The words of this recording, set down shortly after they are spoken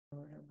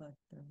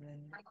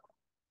Bhaktavrinda.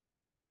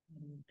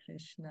 Hare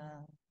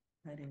Krishna,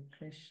 Hare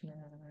Krishna,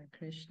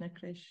 Krishna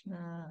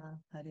Krishna,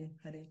 Hare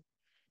Hare,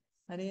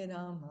 Hare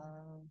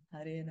Rama,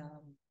 Hare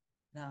Rama,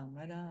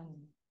 Rama Rama,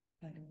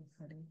 Hare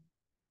Hare.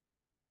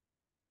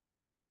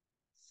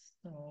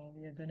 So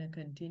we are going to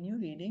continue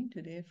reading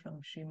today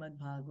from Srimad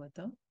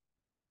Bhagavatam,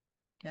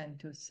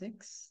 Canto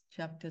 6,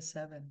 Chapter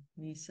 7.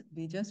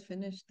 We just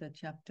finished the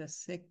Chapter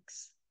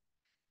 6,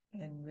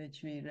 in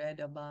which we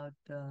read about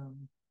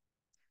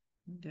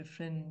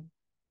different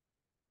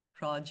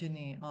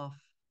progeny of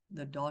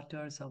the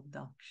daughters of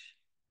Daksh.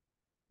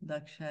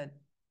 Daksh had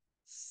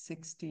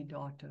 60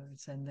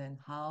 daughters, and then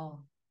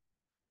how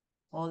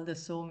all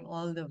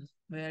the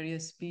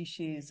various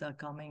species are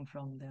coming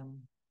from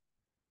them,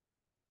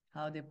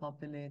 how they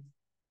populate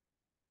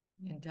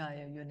the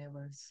entire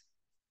universe.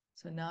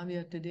 So now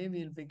today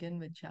we'll begin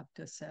with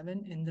Chapter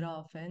 7,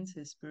 Indra offends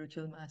his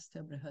spiritual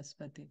master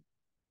Bṛhaspati.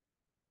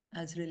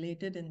 As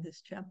related in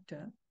this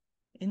chapter,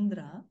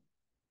 Indra,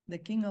 the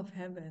king of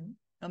heaven,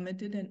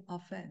 committed an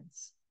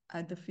offense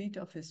at the feet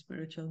of his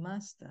spiritual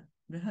master,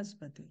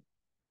 Bṛhaspati.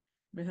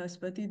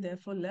 Bṛhaspati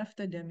therefore left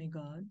the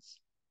demigods,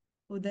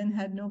 who then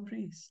had no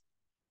priest.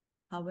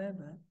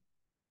 However,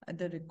 at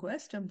the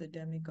request of the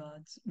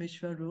demigods,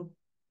 Vishwarup,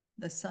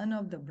 the son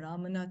of the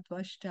Brahmana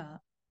Tvashta,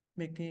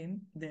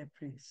 became their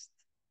priest.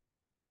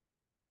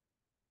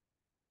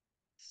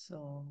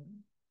 So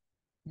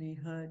we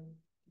heard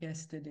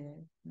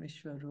yesterday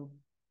Vishwarup,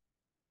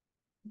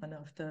 one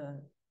of the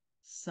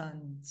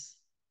sons,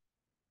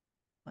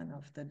 one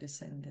of the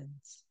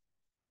descendants.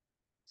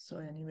 So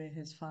anyway,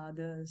 his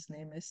father's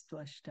name is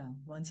Tvashta.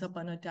 Once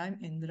upon a time,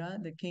 Indra,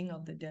 the king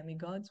of the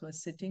demigods,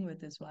 was sitting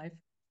with his wife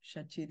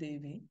Shachi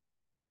Devi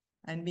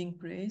and being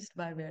praised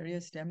by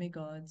various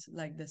demigods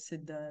like the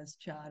Siddhas,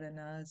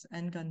 Charanas,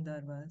 and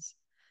Gandharvas.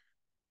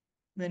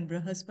 When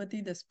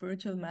Bṛhaspati, the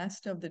spiritual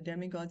master of the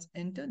demigods,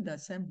 entered the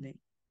assembly,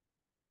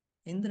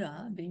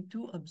 Indra, being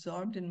too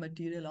absorbed in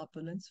material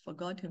opulence,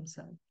 forgot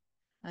himself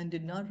and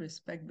did not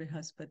respect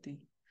Bṛhaspati,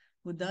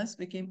 who thus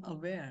became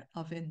aware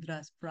of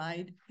Indra's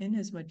pride in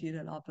his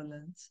material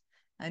opulence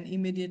and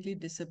immediately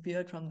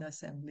disappeared from the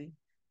assembly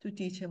to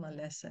teach him a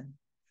lesson.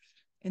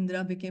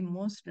 Indra became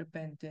most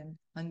repentant,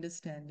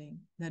 understanding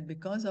that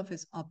because of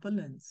his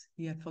opulence,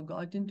 he had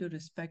forgotten to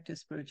respect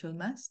his spiritual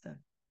master.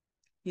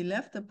 He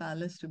left the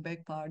palace to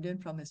beg pardon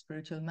from his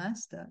spiritual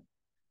master,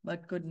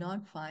 but could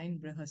not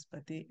find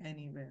Bṛhaspati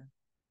anywhere.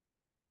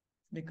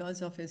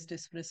 Because of his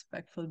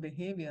disrespectful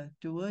behavior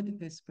toward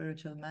his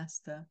spiritual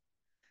master,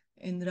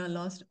 Indra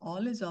lost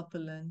all his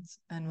opulence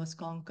and was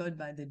conquered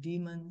by the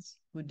demons,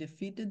 who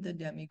defeated the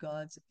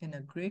demigods in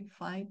a great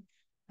fight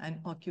and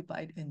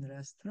occupied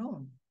Indra's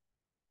throne.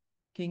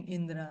 King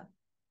Indra,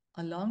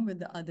 along with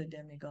the other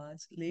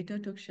demigods, later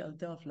took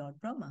shelter of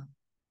Lord Brahma.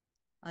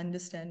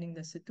 Understanding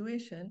the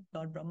situation,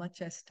 Lord Brahma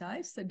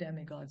chastised the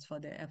demigods for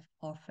their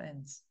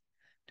offense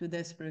to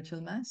their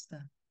spiritual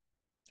master.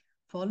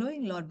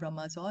 Following Lord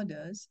Brahma's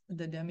orders,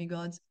 the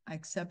demigods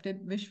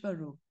accepted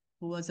Vishwarup,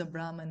 who was a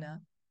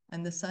Brahmana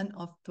and the son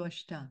of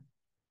Tvashta,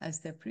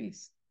 as their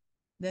priest.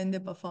 Then they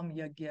performed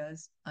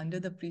yagyas under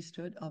the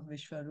priesthood of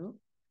Vishwarup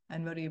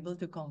and were able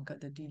to conquer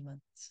the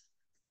demons.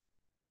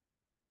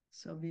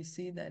 So we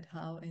see that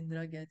how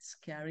Indra gets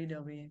carried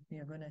away. We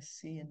are going to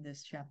see in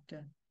this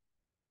chapter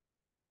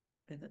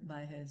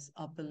by his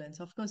opulence.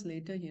 Of course,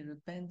 later he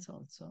repents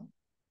also.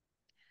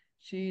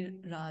 Shri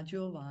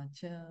Rajo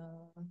Vacha.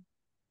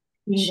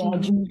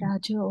 Shri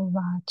Rajo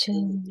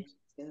Vachan.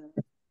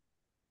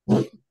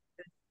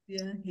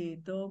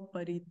 Heto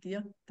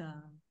Parityakta.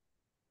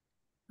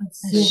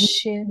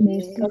 Asya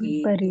hetu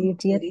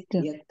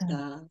parityakta.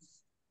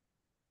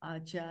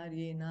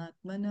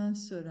 Acharyenatmana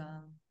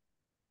Sura.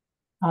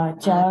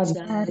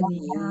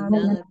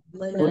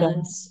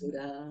 Acharyanatmana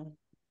Sura.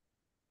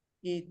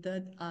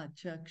 Etad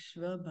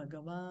Achakshva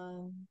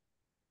Bhagavan.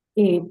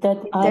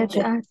 Etad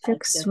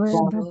achaksva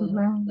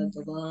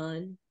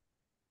Bhagavan.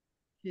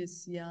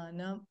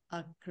 Shishyanam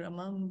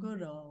Akramam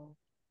Guru.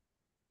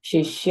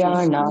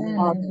 Shishyanam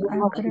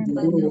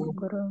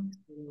akramam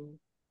guru.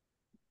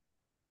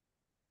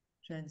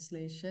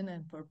 Translation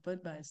and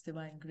purport by His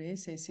Divine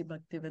Grace, A.C.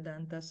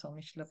 Bhaktivedanta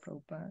Swami Srila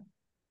Prabhupada.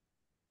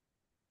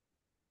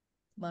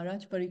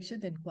 Maharaj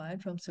Parikshit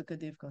inquired from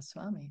Sukadev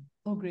Goswami,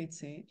 O great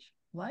sage,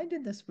 why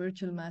did the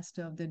spiritual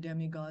master of the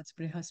demigods,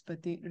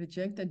 Bṛhaspati,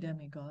 reject the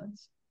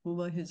demigods who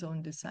were his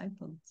own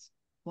disciples?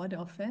 What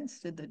offense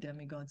did the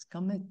demigods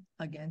commit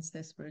against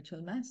their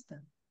spiritual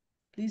master?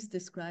 Please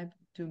describe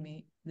to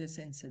me this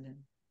incident.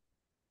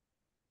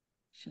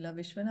 Srila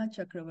Vishwanath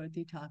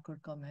Chakravarti Thakur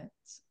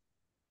comments,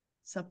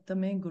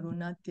 Saptame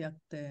Guruna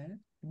Tyakte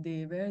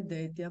Dever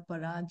Daitya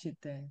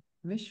Parajite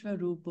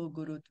Vishwarupo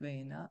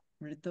Gurutvena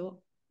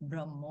Vrito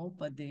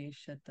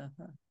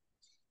Brahmopadeshataha.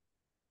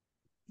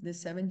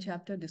 This 7th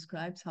chapter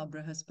describes how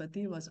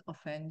Bṛhaspati was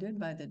offended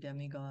by the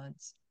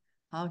demigods,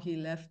 how he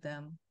left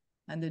them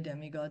and the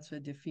demigods were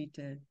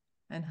defeated,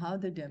 and how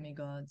the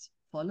demigods,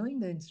 following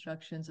the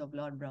instructions of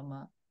Lord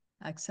Brahma,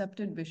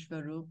 accepted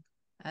Vishwarup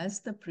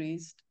as the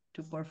priest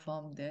to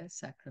perform their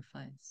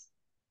sacrifice.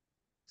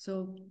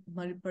 So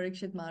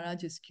Parikshit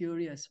Maharaj is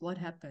curious, what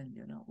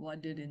happened,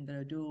 what did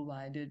Indra do?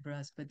 Why did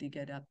Bṛhaspati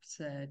get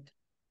upset?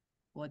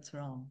 What's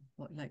wrong?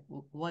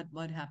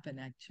 What happened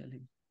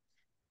actually?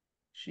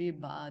 Shri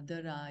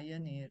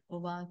Badarayane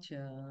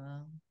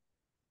Uvacha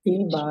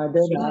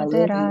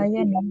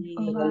Badarayana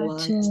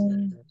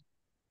Uvacha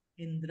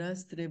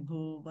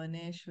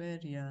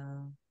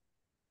Indrastribhuvaneshwarya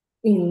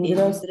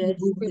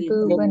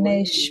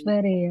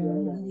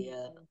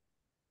Vibhuvaneshwarya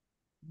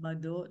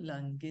Madho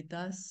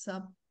Langita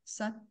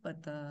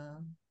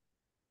Satpata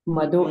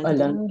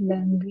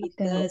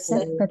Lambita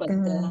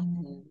Satpata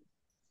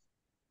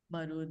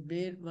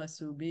Marudbir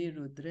Vasubir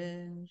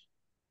Rudrer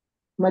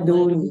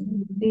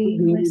Madhurvi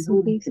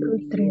Vasubi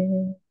Sutre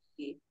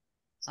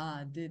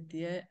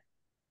Aditya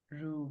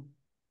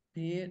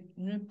Rubir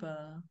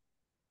Nripa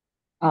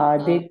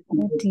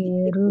Aditya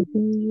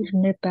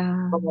Nipa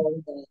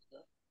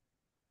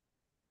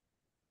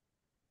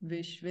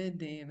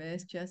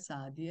Vishvedevescha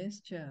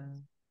Sadhyescha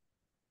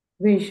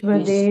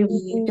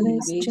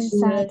Vishvadevascha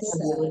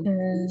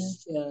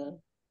Sadhyascha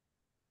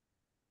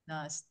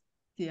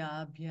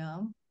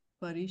Nastyabhyam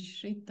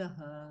Parishritah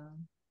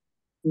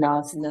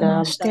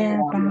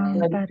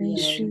Nastyapam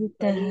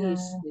Parishritaha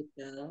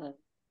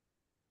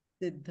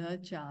Siddha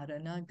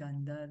Charana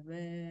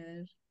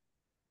Gandharver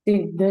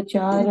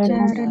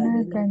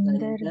Siddhacharana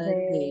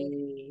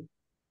Gandharve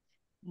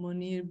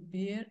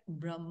Munirbhir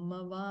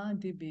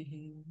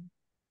Brahmavadibhihi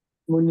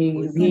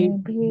Munibhi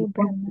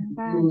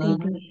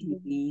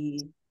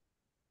Brahmavadibhi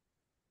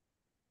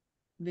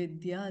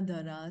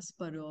Vidyadharas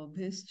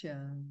Parobhischa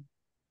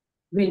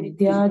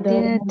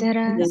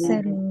Vidyadhara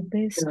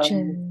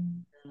Sarubhischa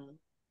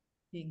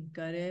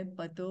Kinkare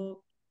Pato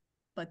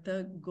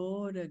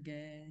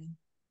Patagorage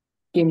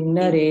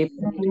Kinnare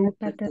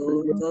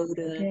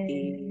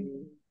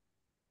Narapatagore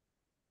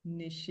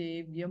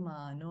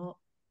Nishevyamano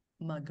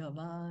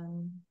Magavan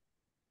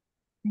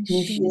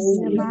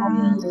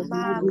Nishyaman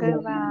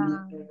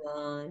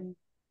Bhagavan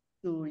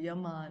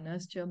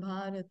Suyamanascha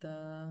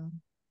Bharata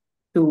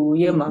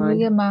Tuyaman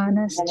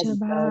Yamanascha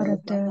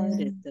Bharata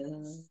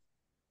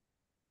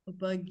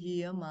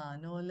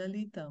Upagiyamano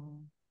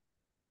Lalitam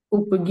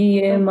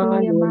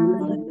Upagiyamano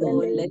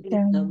Upagiyamano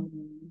Lalitam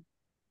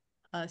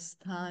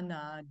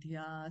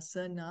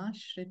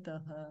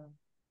Asthanadhyasanashritaha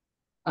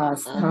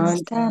Asthan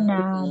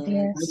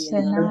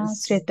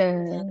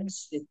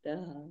Asthanadhyasanasrita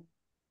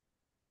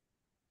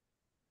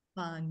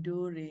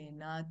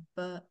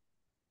Pandurenatpa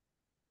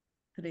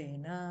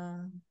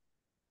Trena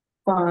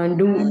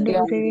Pandu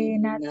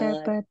Pandurena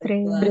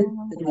Tapatrena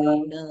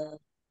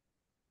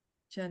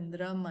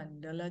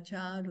Chandramandala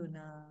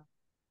Charuna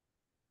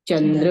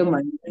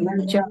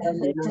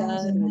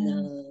Chandramandalacharya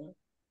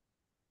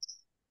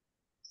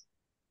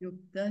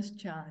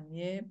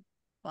Yuktaschanye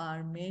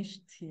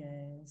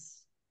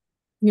Parmeshthyes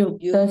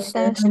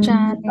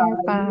Taschanya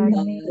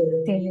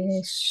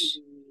Parmityesh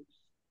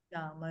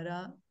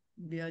Chamara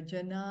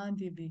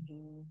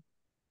Vyajanadivihi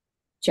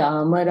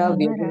Chamara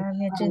Amara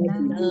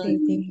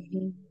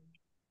Vyajanadivihi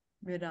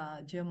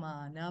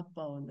Virajamana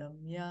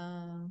Paulamya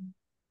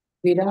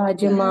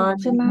Virajamana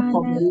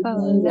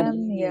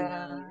Paulamya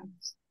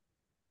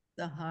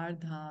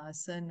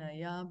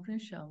Sahardhasanaya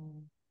Vrisham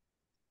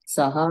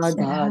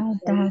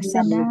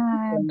Sahadasana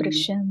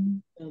Brisham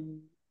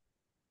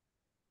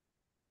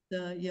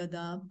Sa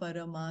Yada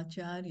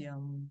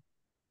Paramacharyam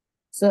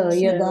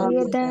Yada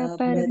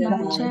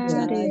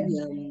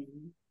Paramacharyam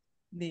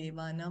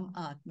Devanam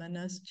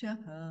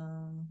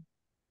Atmanaschaha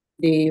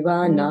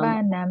Devanam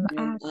Devanam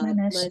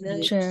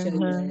Atmanascha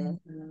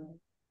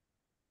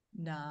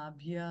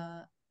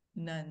Nabhya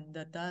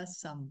Nandata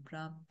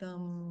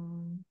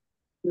Sampraptam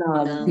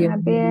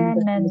Nabhyam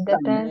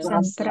Nabhyanandata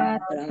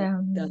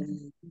Sampraptam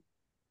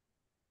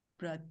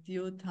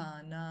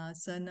Pratyuthana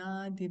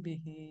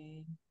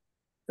Sanadibihi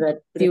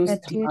Pratyusthana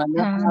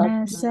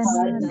Pratyuthana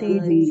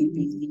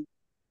Sanadivihi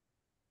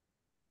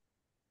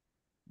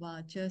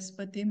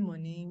Vachaspati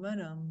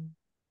Munivaram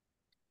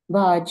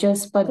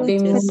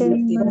Vachaspatim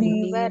Vachaspatiം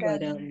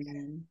Munivaram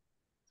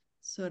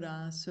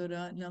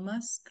Surasura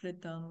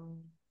Namaskritam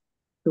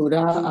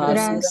Sura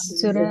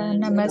Surasura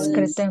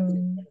Namaskritam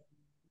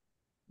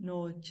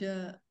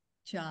Nocha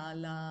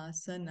Chala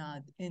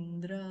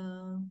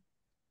Indra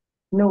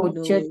Chalasanat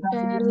Nocha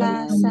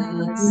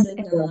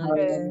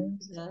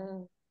Indra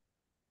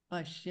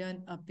Pashyan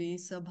Api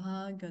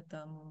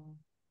Sabhagatam.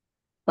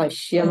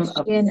 Pashyam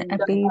Pashyan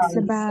Api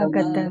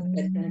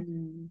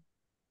Sabhagatam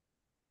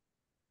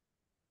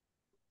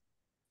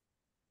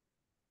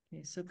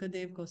Okay,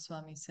 Sukadev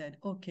Goswami said,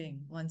 O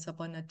king, once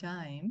upon a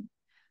time,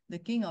 the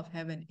king of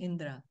heaven,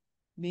 Indra,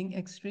 being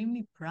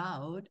extremely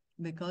proud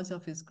because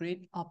of his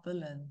great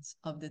opulence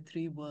of the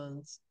three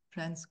worlds,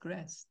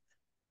 transgressed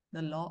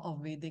the law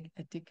of Vedic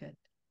etiquette.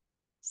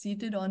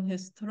 Seated on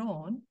his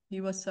throne,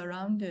 he was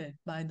surrounded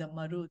by the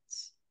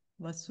Maruts,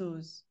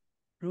 Vasus,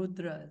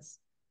 Rudras,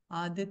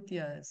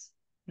 Adityas,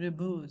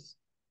 Ribhus,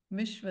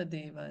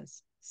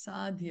 Vishwadevas,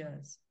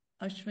 Sadhyas,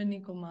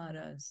 Ashwani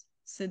Kumaras,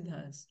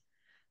 Siddhas,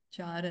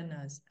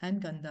 Charanas,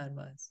 and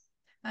Gandharvas,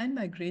 and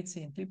by great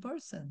saintly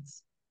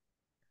persons.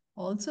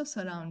 Also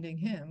surrounding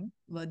him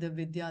were the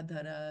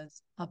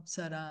Vidyadharas,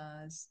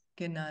 Apsaras,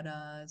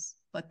 Kinnaras,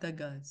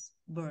 Patagas,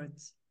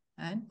 birds,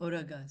 and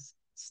Uragas,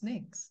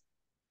 snakes.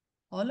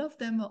 All of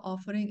them were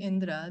offering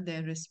Indra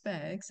their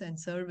respects and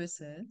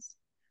services,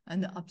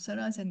 and the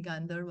Apsaras and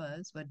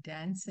Gandharvas were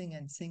dancing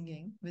and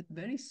singing with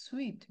very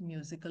sweet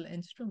musical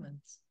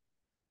instruments.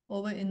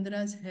 Over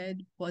Indra's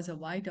head was a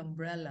white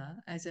umbrella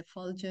as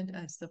effulgent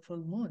as the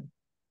full moon.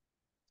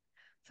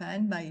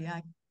 Fanned by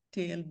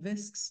yak-tail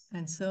whisks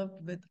and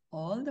served with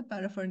all the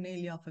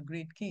paraphernalia of a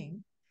great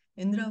king,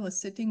 Indra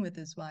was sitting with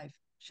his wife,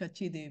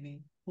 Shachi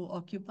Devi, who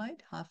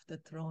occupied half the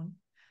throne,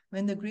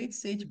 when the great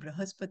sage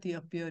Bṛhaspati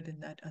appeared in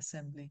that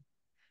assembly.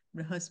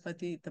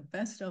 Bṛhaspati, the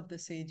best of the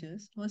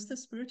sages, was the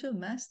spiritual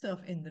master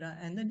of Indra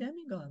and the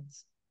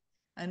demigods,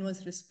 and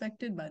was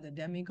respected by the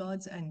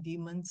demigods and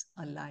demons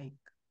alike.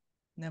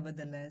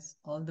 Nevertheless,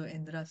 although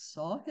Indra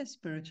saw his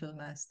spiritual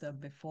master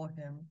before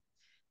him,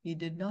 he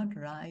did not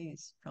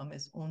rise from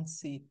his own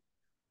seat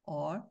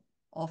or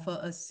offer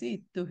a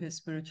seat to his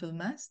spiritual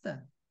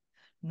master,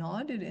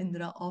 nor did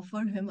Indra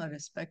offer him a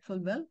respectful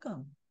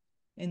welcome.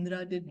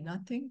 Indra did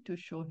nothing to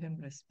show him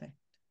respect.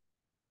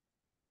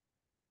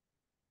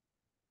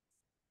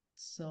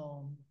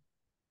 So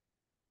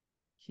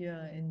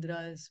here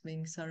Indra is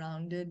being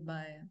surrounded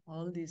by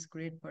all these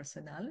great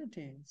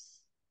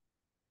personalities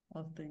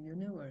of the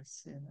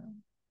universe,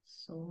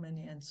 so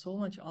many and so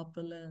much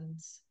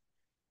opulence.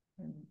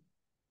 And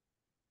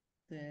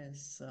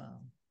there's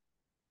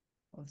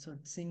also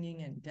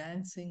singing and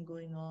dancing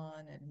going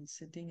on, and he's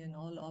sitting in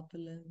all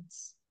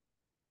opulence.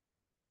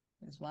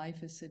 His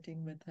wife is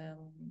sitting with him,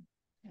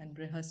 and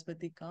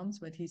Bṛhaspati comes,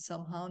 but he's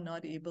somehow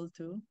not able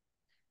to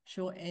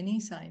show any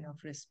sign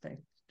of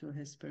respect to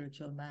his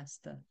spiritual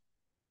master.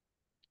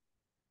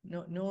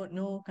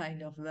 No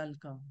kind of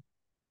welcome.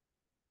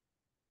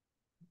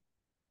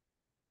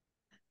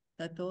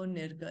 Tato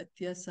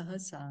nirgatya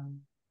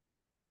sahasam.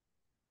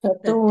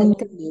 Tato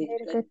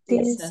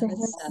Nirgatya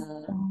sahasa.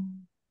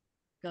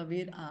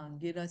 Kavir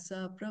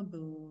angirasa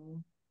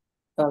prabhu.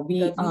 Kavi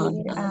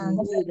Kabir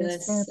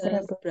Angirasa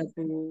Prabhu.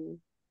 Prabhu.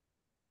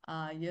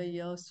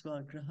 Ayayo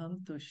swagraham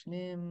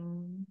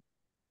tushnim.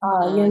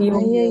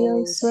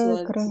 Ayayo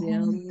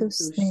swagraham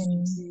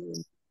tusnim.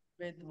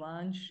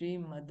 Vidwan Shri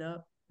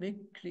Mada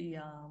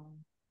Vikriyam.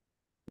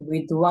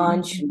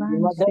 Vidwan Shri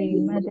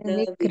Srimad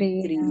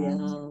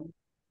Vikriyam.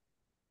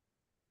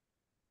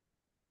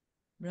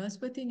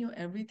 Bṛhaspati knew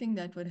everything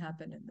that would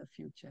happen in the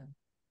future.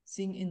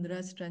 Seeing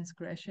Indra's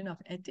transgression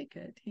of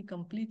etiquette, he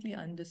completely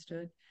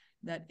understood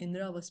that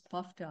Indra was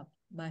puffed up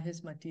by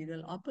his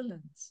material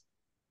opulence.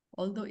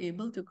 Although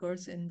able to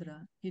curse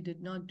Indra, he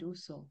did not do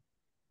so.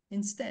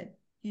 Instead,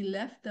 he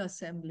left the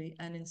assembly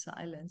and in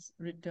silence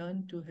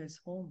returned to his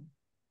home.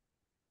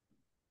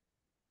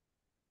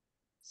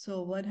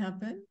 So what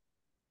happened?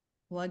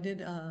 What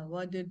did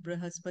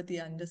Bṛhaspati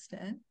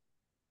understand?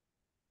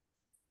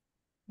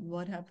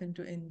 What happened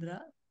to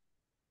Indra?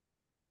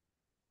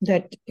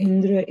 That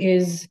Indra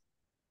is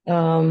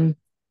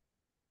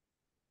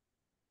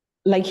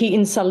like he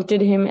insulted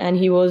him and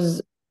he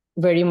was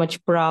very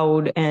much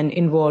proud and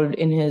involved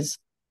in his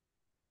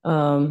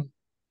and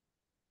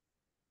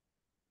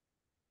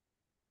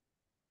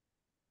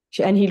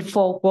he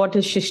forgot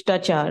his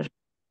shishtachar.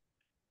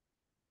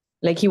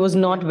 Like he was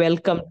not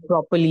welcomed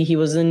properly. He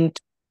was not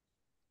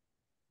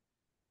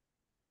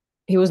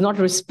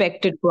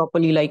respected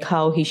properly like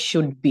how he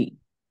should be,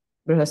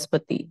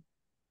 Bṛhaspati.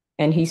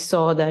 And he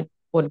saw that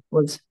what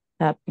was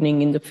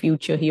happening in the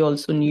future, he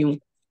also knew.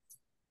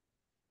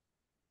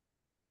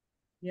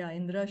 Yeah,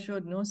 Indra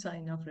showed no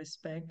sign of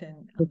respect,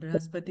 and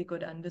Bṛhaspati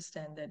could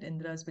understand that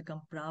Indra has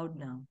become proud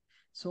now.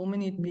 So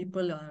many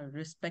people are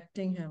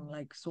respecting him,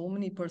 like so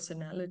many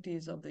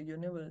personalities of the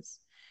universe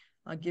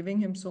are giving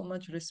him so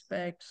much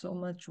respect, so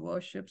much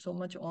worship, so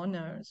much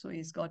honor. So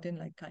he's gotten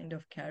like kind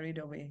of carried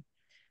away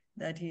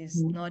that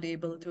he's not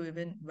able to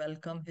even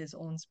welcome his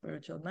own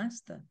spiritual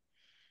master.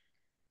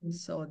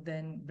 So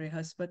then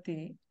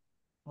Bṛhaspati,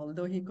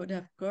 although he could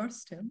have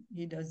cursed him,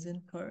 he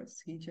doesn't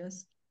curse. He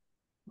just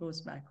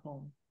goes back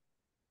home.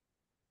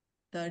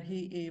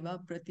 Tarhi eva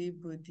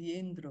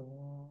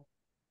pratibuddhyendro.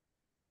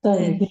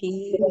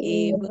 Tarhi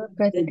eva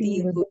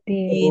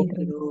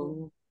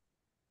pratibuddhyendro.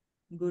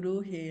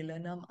 Guru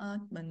helanam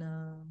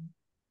atmana.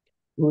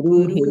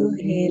 Guru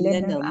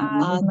helanam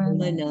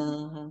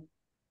atmana.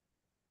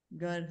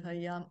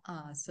 Garhayam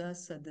asa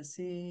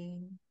sadasi.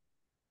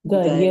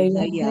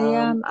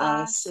 Garhayam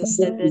asa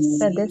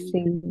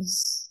sadasi.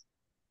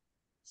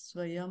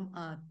 Swayam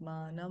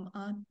atmanam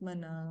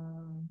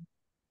atmana.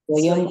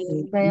 Swayam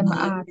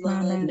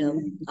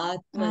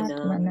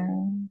Atmana.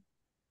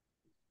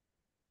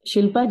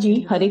 Shilpa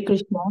ji, Hare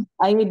Krishna.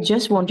 I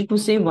just wanted to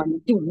say one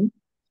thing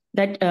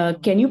that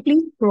can you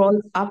please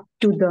scroll up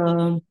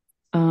to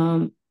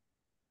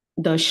the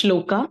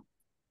shloka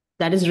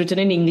that is written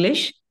in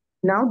English?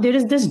 Now there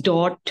is this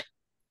dot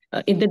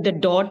in the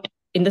dot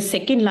in the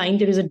second line.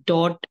 There is a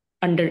dot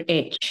under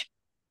H.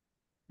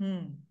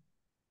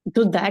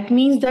 So that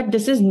means that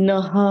this is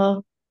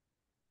Naha.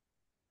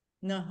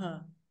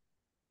 Naha.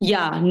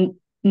 Yeah,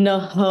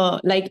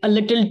 like a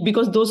little,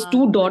 because those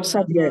two dots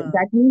are there. Atmanaha.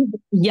 That means,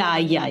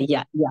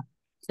 yeah.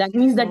 That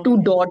means that two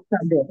Okay. dots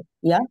are there.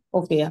 Yeah.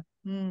 Okay. Yeah.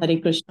 Hare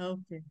Hmm. Krishna.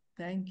 Okay.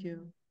 Thank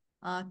you.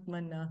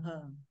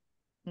 Atmanaha.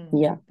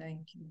 Yeah.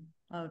 Thank you.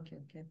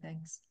 Okay.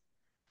 Thanks.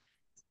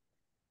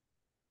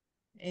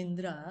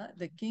 Indra,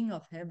 the king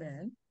of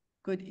heaven,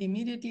 could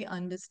immediately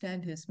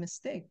understand his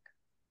mistake.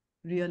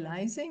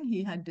 Realizing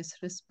he had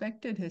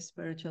disrespected his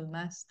spiritual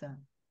master,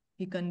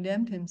 he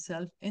condemned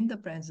himself in the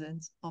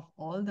presence of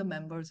all the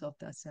members of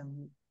the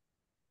assembly.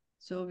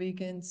 So we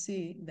can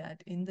see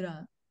that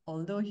Indra,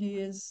 although he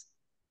is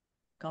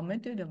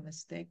committed a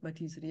mistake, but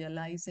he's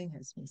realizing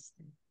his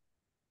mistake.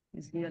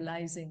 He's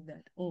realizing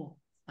that, oh,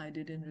 I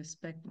didn't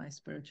respect my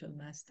spiritual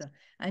master.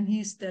 And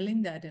he's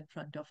telling that in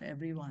front of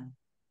everyone.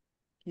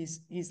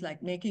 He's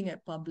like making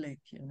it public,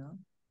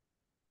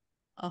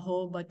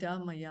 Aho bata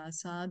maya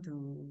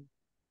sadhu,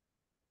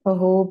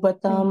 Aho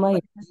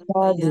patamaya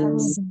sadhu,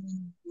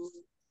 Sadhu.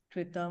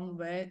 kritam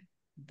ve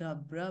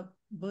dabra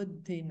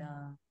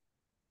buddhina,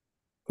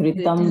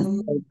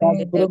 kritam Tam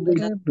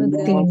vaidabhravriddhina,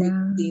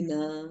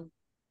 Buddhina.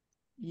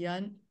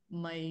 yan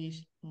may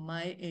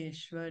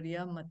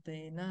aishwarya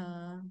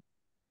matena,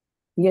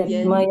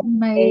 yatmaya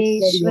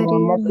Maheshwarya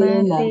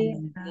matena,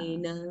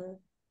 Matena.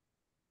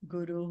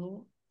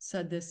 guru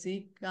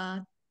sadasi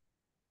ka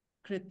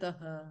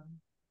kritaha.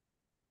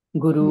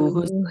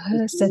 guruhu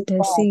Guruः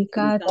Satasi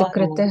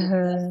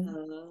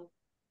Katakritah.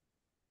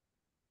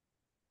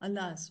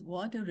 Alas,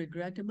 what a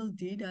regrettable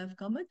deed I have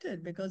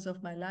committed because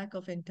of my lack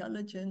of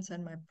intelligence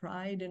and my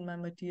pride in my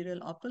material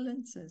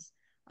opulences.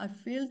 I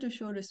failed to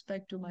show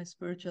respect to my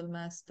spiritual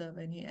master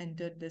when he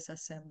entered this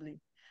assembly,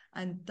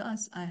 and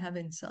thus I have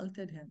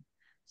insulted him.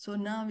 So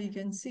now we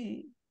can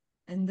see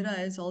Indra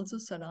is also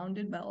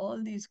surrounded by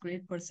all these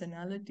great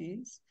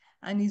personalities,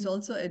 and he's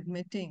also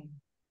admitting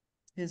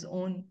his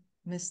own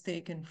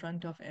mistake in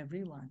front of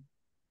everyone.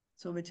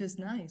 So, which is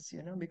nice,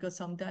 because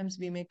sometimes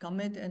we may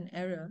commit an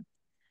error,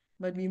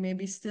 but we may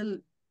be still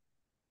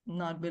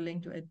not willing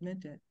to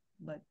admit it.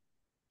 But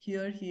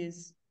here he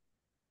is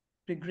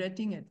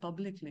regretting it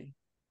publicly.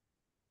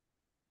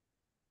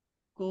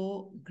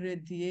 Ko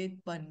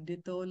gridyet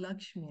pandito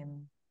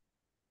lakshmim,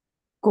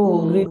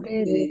 ko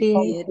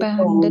Gridye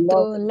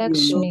Pandito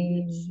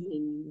Lakshmi.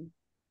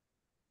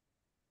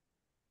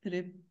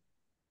 trip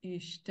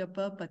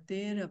ishtapa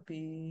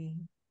paterapi,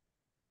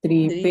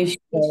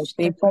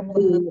 tripishte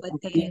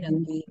pati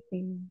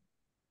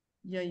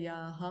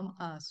yayaham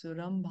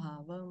asuram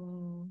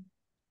bhavam,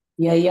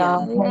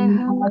 Yaham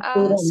yayaham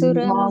asuram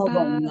Asuram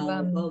bhavam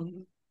Bhavam.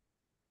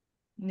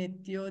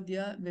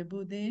 nityodya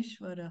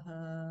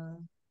vibudeshwaraha.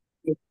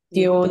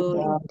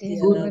 nityodya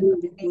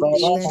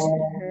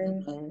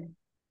Nityodhishvaraha.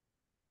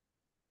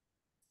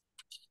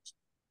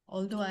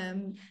 Although I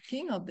am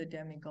king of the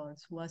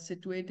demigods who are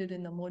situated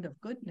in the mode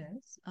of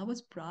goodness, I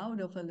was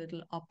proud of a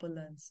little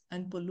opulence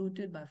and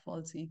polluted by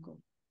false ego.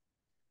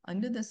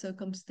 Under the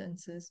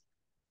circumstances,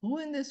 who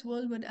in this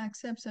world would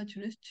accept such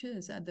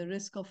riches at the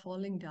risk of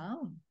falling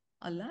down?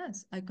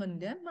 Alas, I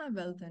condemn my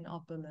wealth and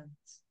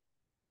opulence.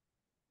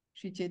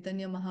 Sri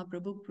Chaitanya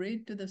Mahaprabhu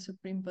prayed to the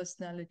Supreme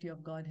Personality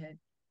of Godhead,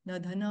 Na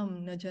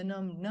dhanam, na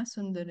janam, na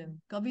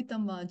sundarim,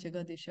 kavitam va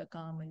jagadisha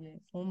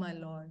kamaye. O my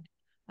Lord,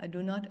 I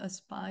do not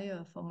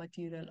aspire for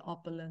material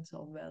opulence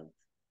or wealth,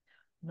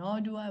 nor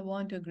do I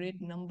want a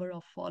great number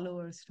of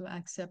followers to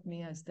accept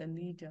me as their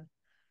leader,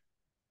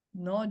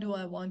 nor do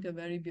I want a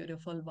very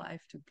beautiful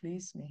wife to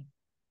please me.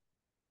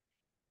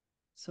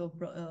 So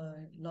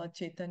Lord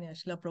Chaitanya,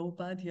 Srila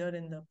Prabhupada here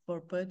in the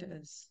purport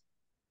is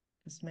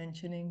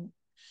mentioning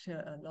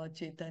Lord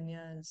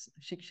Chaitanya's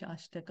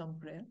Shikshashtakam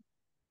prayer,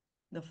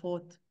 the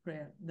fourth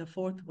prayer, the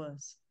fourth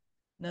verse,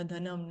 Na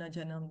dhanam, na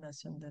janam, na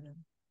sundaram.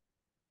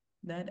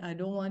 That I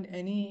don't want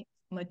any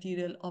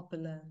material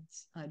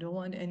opulence, I don't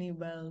want any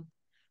wealth,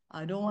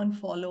 I don't want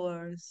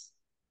followers,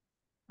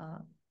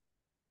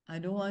 I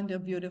don't want a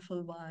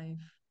beautiful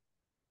wife.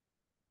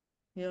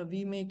 Here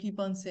we may keep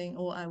on saying,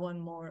 oh, I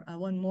want more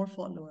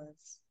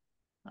followers,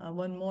 I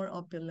want more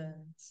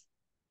opulence,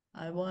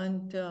 I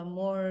want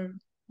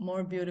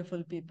more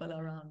beautiful people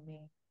around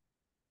me.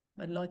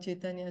 But Lord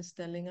Chaitanya is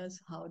telling us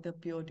how the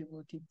pure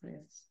devotee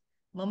prays.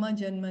 Mama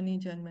janmani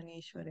janmani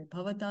ishware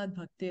bhavatad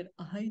bhaktir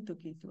ahaitu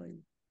tvai.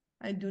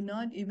 I do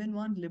not even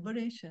want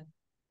liberation.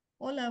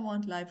 All I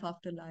want life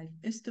after life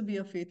is to be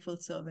a faithful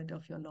servant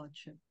of your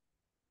Lordship.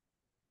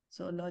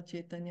 So Lord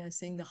Chaitanya is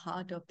saying the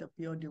heart of the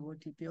pure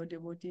devotee. Pure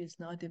devotee is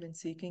not even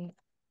seeking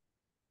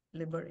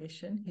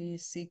liberation. He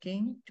is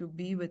seeking to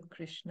be with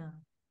Krishna.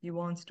 He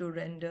wants to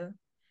render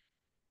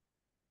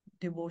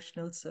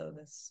devotional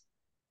service.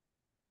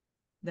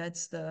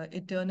 That's the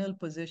eternal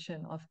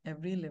position of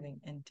every living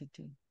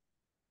entity.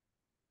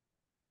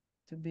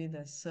 To be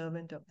the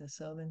servant of the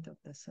servant of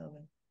the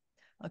servant.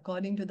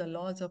 According to the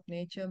laws of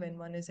nature, when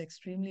one is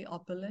extremely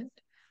opulent,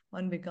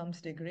 one becomes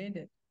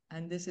degraded.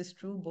 And this is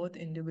true both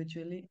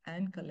individually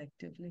and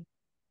collectively.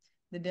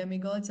 The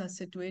demigods are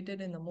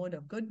situated in the mode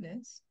of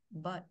goodness,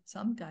 but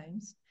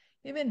sometimes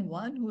even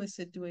one who is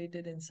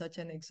situated in such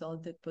an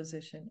exalted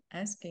position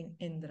as King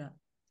Indra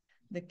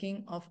the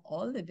king of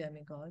all the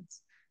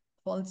demigods,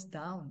 falls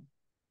down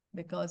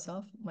because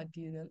of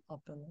material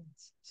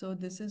opulence. So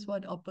this is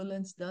what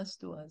opulence does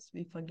to us.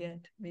 We forget,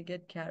 we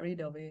get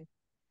carried away.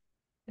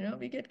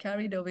 We get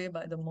carried away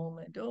by the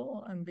moment.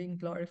 Oh, I'm being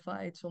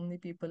glorified. So many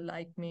people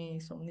like me.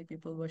 So many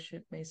people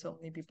worship me. So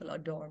many people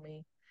adore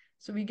me.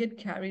 So we get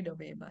carried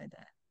away by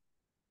that.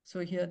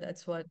 So here,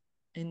 that's what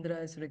Indra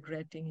is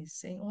regretting. He's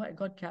saying, oh, I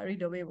got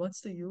carried away.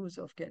 What's the use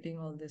of getting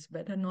all this?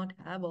 Better not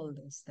have all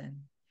this then.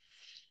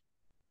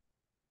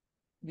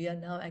 We are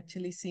now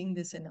actually seeing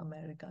this in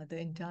America. The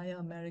entire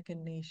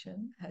American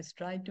nation has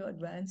tried to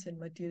advance in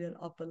material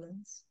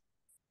opulence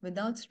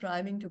without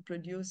striving to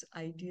produce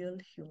ideal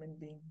human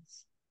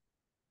beings.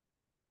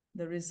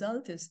 The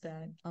result is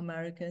that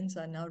Americans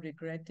are now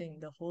regretting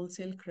the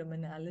wholesale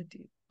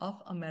criminality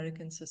of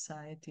American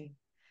society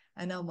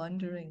and are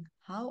wondering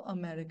how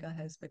America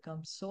has become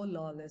so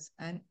lawless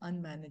and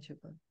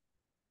unmanageable.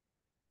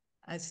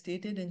 As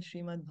stated in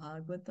Srimad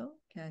Bhagavatam,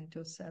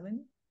 Canto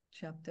 7,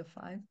 Chapter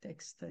 5,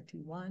 Text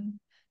 31,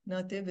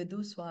 Nate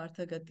vidu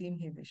swartha gatim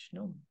hi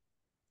Vishnum.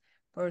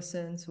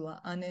 Persons who are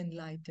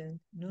unenlightened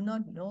do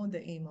not know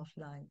the aim of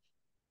life,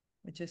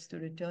 which is to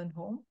return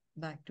home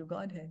back to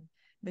Godhead.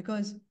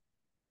 Because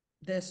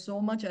there's so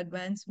much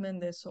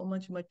advancement, there's so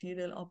much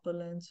material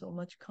opulence, so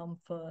much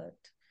comfort,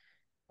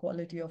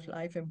 quality of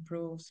life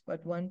improves,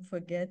 but one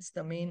forgets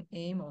the main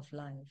aim of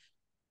life.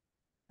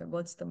 But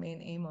what's the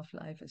main aim of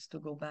life is to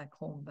go back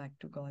home, back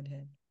to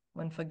Godhead.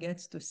 One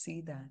forgets to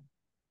see that.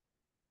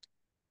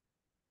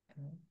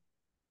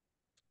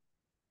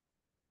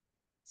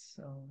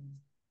 So,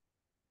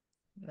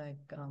 like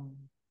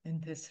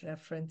in this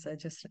reference, I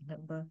just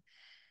remember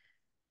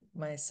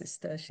my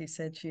sister, she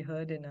said she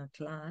heard in a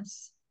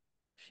class,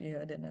 she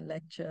heard in a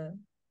lecture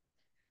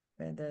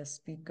where the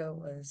speaker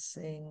was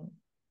saying,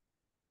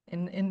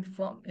 in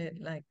form,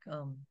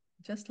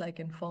 just like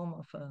in form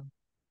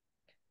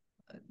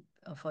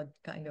of a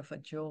kind of a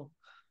joke,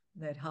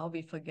 that how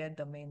we forget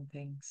the main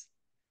things.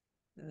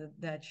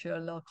 That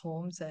Sherlock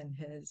Holmes and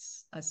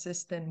his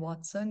assistant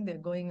Watson, they're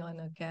going on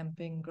a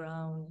camping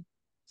ground.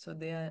 So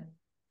they're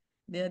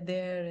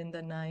there in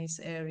the nice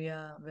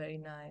area, very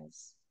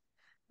nice,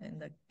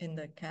 in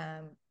the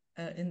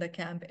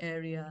camp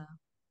area.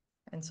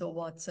 And so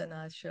Watson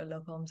asked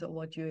Sherlock Holmes,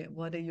 what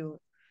are you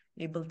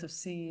able to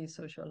see?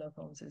 So Sherlock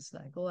Holmes is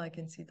like, oh, I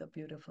can see the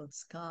beautiful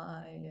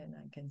sky, and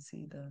I can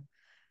see the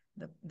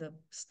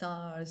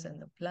stars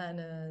and the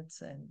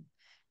planets, and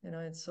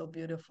it's so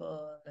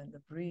beautiful, and the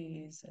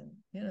breeze, and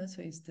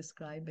so he's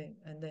describing.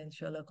 And then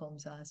Sherlock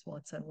Holmes asked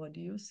Watson, what do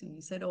you see?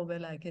 He said, oh,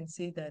 well, I can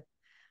see that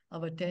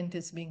our tent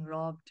is being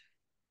robbed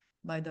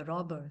by the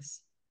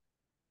robbers.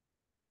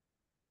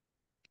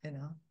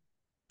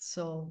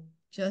 So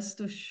just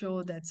to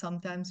show that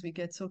sometimes we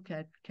get so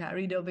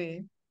carried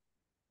away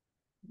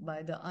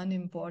by the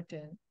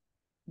unimportant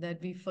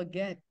that we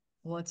forget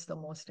what's the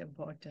most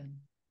important,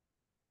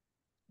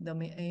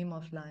 the aim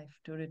of life,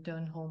 to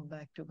return home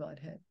back to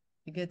Godhead.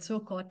 We get so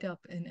caught up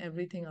in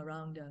everything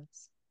around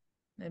us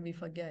that we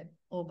forget,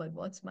 oh, but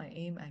what's my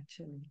aim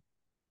actually?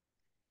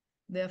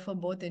 Therefore,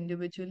 both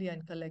individually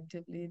and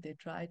collectively, they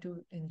try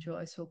to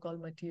enjoy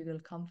so-called material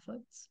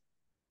comforts,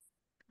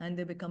 and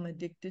they become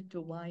addicted to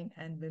wine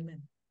and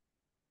women.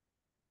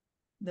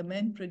 The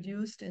men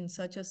produced in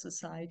such a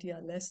society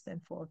are less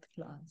than fourth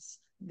class.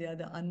 They are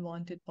the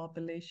unwanted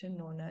population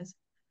known as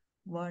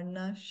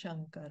Varna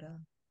Shankara.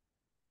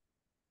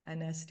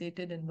 And as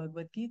stated in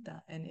Bhagavad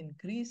Gita, an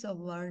increase of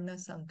Varna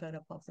Sankara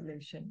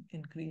population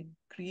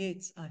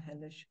creates a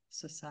hellish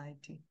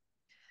society.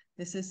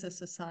 This is the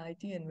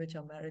society in which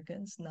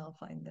Americans now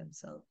find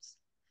themselves.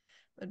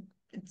 But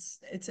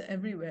it's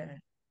everywhere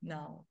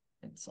now.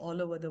 It's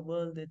all over the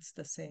world. It's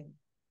the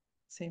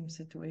same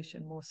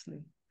situation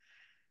mostly.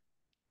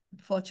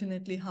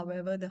 Fortunately,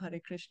 however, the Hare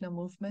Krishna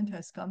movement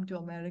has come to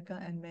America,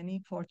 and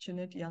many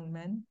fortunate young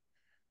men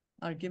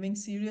are giving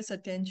serious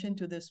attention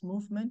to this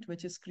movement,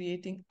 which is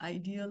creating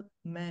ideal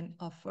men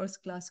of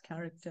first-class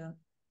character,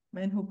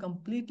 men who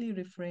completely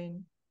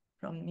refrain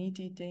from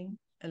meat-eating,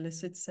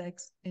 illicit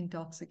sex,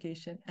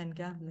 intoxication, and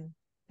gambling.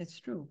 It's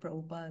true,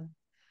 Prabhupada.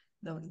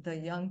 The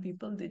young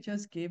people, they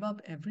just gave up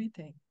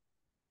everything.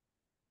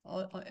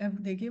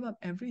 They gave up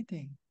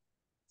everything,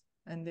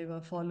 and they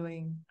were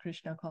following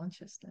Krishna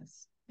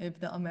consciousness. If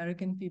the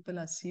American people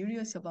are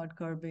serious about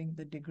curbing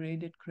the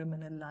degraded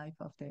criminal life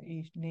of their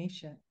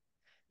nation,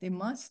 they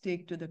must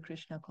take to the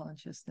Krishna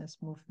consciousness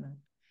movement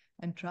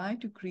and try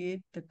to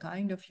create the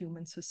kind of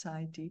human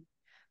society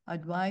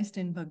advised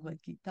in Bhagavad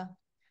Gita,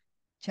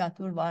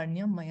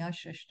 Chaturvarnyam Maya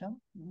Shrishtam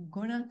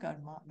Guna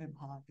Karma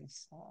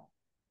Vibhavisa.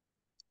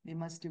 They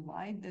must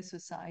divide the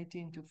society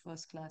into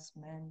first-class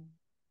men,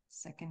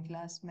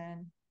 second-class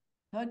men,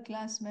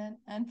 third-class men,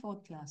 and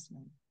fourth-class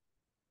men.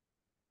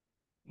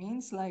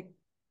 Means like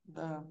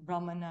the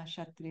Brahmana,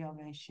 Kshatriya,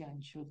 Vaishya,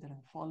 and Shudra,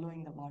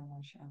 following the Varna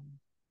Ashram.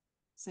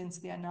 Since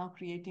they are now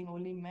creating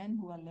only men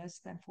who are less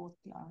than fourth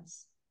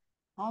class,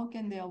 how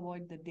can they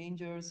avoid the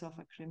dangers of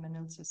a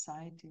criminal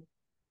society?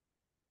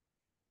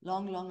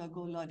 Long, long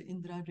ago, Lord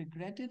Indra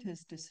regretted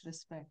his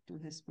disrespect to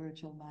his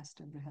spiritual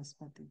master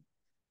Bṛhaspati.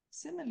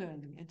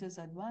 Similarly, it is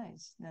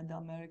advised that the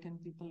American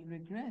people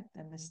regret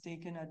their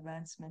mistaken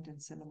advancement in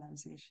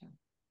civilization.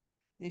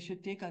 They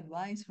should take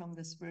advice from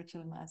the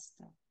spiritual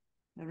master,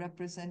 the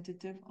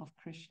representative of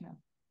Krishna.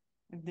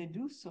 If they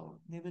do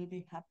so, they will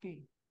be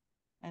happy,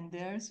 and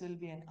theirs will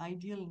be an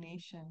ideal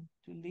nation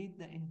to lead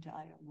the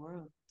entire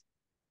world.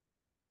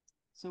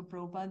 So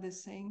Prabhupada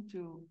is saying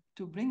to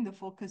bring the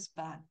focus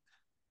back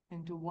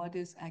into what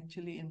is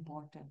actually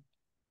important,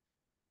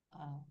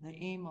 the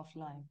aim of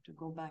life, to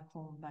go back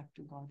home, back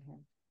to Godhead.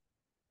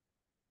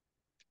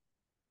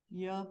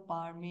 Ya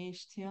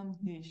Parmeshtyam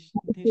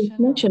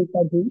Dishana.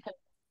 Shilpa-ji.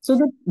 So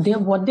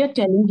what they're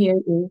telling here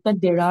is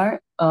that there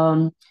are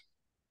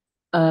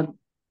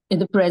in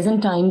the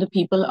present time the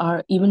people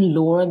are even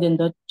lower than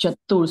the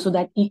Chatur. So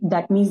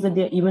that means that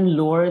they're even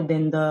lower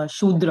than the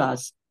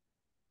Shudras,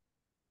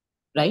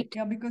 right?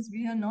 Yeah, because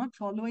we are not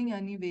following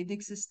any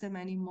Vedic system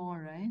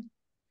anymore, right?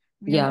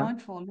 We Yeah. are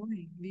not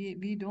following.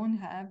 We don't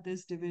have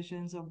these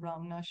divisions of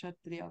Brahmana,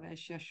 Kshatriya,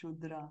 Vaishya,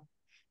 Shudra.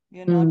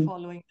 We are not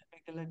following the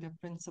regulative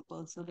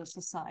principles. So the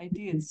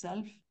society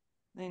itself,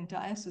 the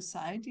entire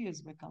society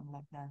has become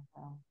like that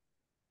now.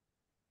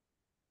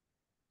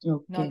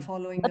 Okay. Not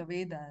following the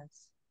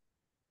Vedas.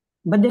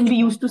 But then we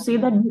Not used to say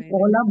that following the we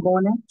all are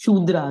born as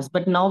Shudras,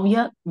 but now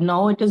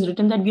it is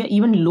written that we are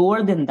even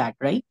lower than that,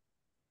 right?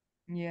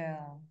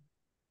 Yeah,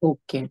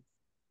 Okay.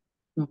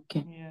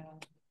 Okay. yeah.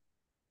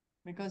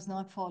 Because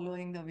not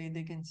following the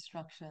Vedic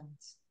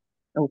instructions.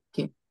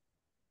 Okay.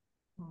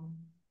 Hmm.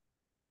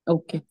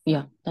 Okay.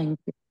 Yeah. Thank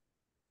you.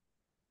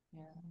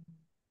 Yeah.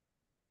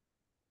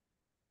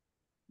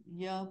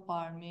 Ya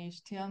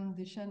Parmeshtyam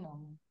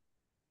Dishanam.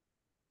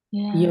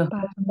 Yeah,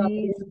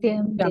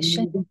 Parmeshtyam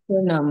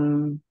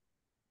Dishan.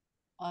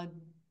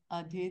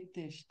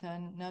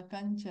 Adhitishtan na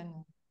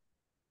kanchana.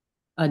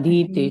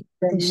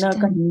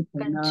 Adhitishtanna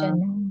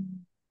Kanchana.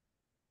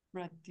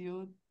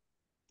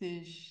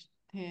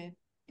 Pratyuttishtet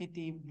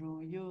iti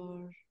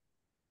bruyor.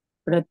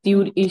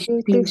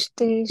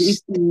 Pratyuttishthit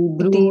iti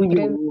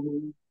bruyo.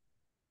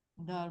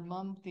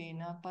 Dharmam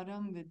tena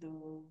param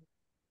vidu.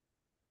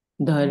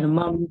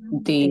 Dharmam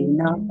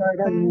tena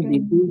param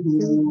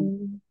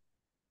viduhu.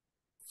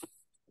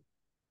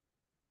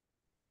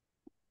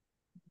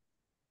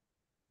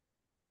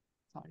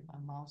 Sorry, my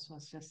mouse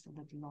was just a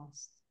little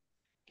lost.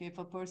 Okay, if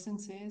a person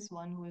says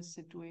one who is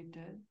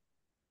situated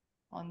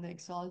on the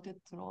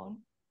exalted throne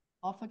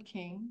of a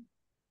king,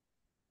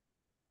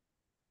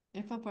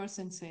 if a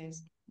person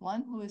says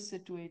one who is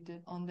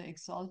situated on the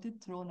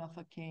exalted throne of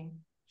a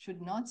king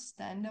should not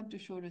stand up to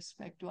show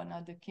respect to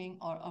another king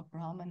or a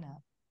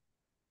Brahmana,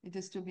 it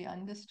is to be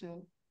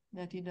understood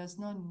that he does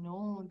not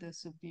know the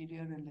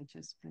superior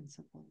religious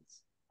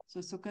principles. So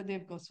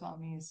Sukadev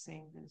Goswami is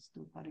saying this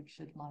to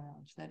Parikshit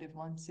Maharaj, that if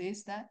one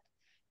says that,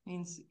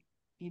 means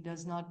he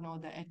does not know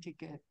the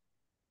etiquette.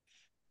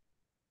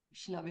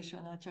 Srila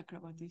Vishwanath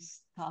Chakravarti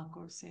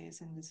Thakur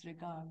says in this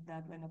regard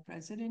that when a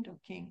president or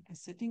king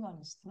is sitting on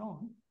his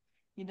throne,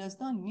 he does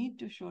not need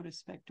to show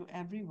respect to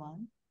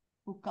everyone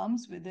who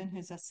comes within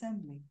his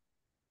assembly,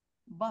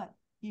 but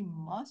he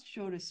must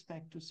show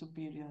respect to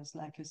superiors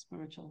like his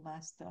spiritual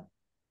master,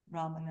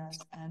 Brahmanas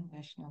and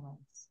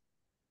Vaishnavas.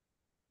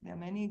 There are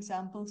many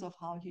examples of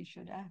how he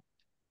should act.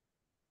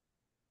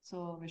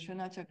 So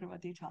Vishwanath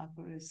Chakravarti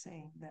Thakur is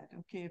saying that,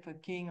 okay, if a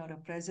king or a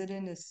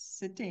president is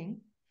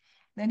sitting,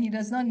 then he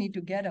does not need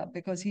to get up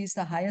because he's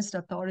the highest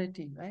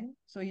authority, right?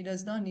 So he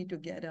does not need to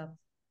get up.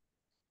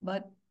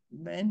 But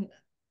when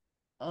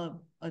a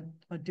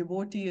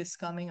devotee is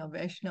coming, a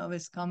Vaishnava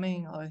is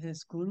coming, or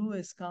his guru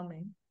is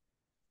coming,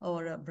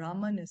 or a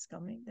Brahman is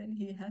coming, then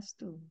he has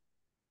to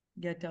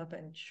get up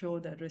and show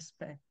the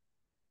respect.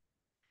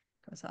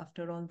 Because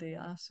after all, they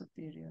are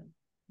superior.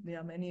 There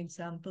are many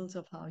examples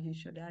of how he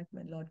should act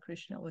when Lord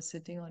Krishna was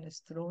sitting on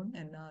his throne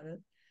and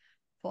Narad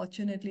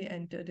fortunately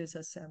entered his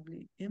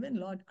assembly. Even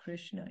Lord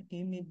Krishna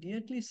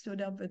immediately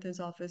stood up with his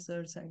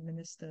officers and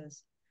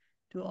ministers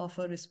to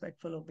offer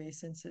respectful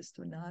obeisances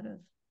to Narad.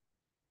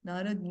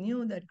 Narad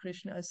knew that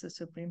Krishna is the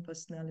Supreme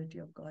Personality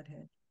of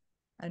Godhead,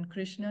 and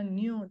Krishna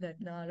knew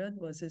that Narad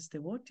was his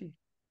devotee.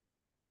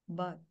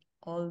 But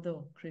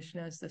although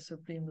Krishna is the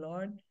Supreme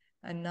Lord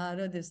and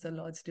Narad is the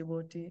Lord's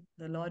devotee,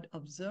 the Lord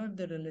observed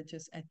the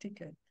religious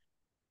etiquette.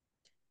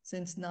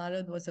 Since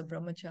Narad was a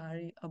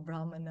brahmachari, a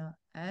brahmana,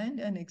 and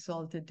an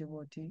exalted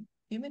devotee,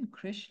 even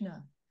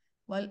Krishna,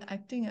 while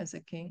acting as a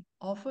king,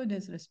 offered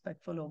his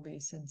respectful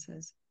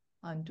obeisances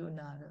unto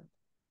Narad.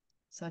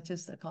 Such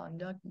is the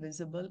conduct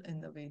visible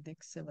in the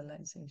Vedic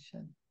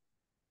civilization.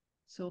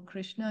 So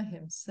Krishna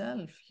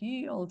himself,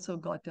 he also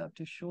got up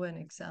to show an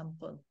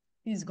example.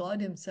 He's God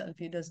himself.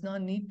 He does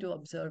not need to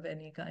observe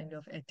any kind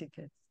of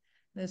etiquette.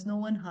 There's no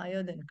one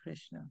higher than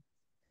Krishna.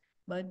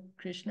 But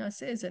Krishna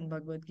says in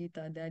Bhagavad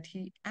Gita that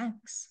he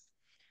acts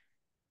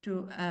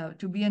to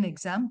be an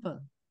example,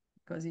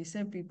 because he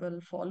said people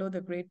follow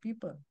the great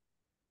people.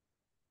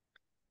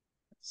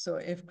 So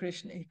if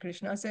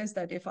Krishna says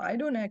that if I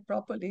don't act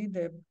properly,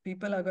 the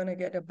people are going to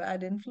get a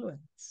bad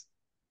influence.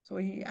 So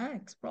he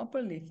acts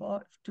properly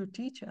to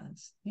teach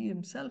us. He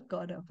himself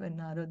got up when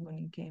Narad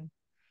Muni came.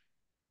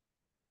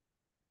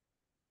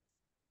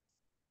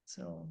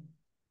 So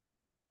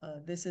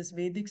this is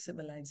Vedic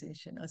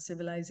civilization, a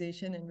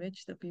civilization in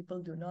which the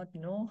people do not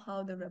know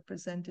how the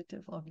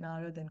representative of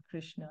Narad and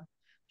Krishna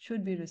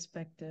should be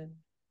respected,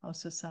 how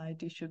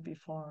society should be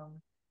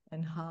formed,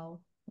 and how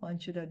one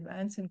should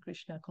advance in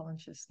Krishna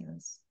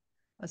consciousness.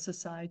 A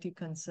society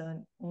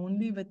concerned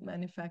only with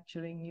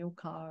manufacturing new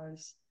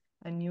cars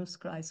and new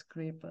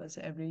skyscrapers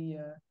every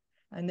year,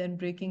 and then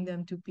breaking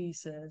them to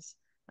pieces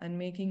and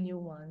making new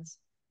ones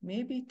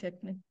may be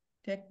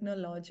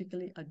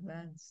technologically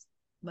advanced,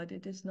 but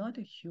it is not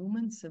a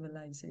human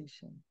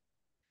civilization.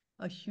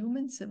 A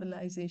human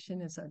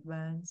civilization is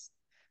advanced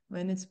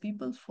when its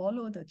people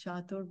follow the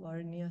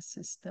Chaturvarnya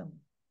system,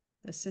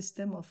 the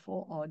system of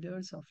 4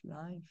 orders of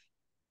life.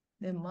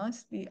 There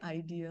must be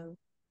ideal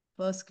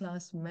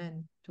first-class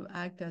men to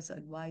act as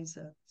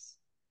advisors,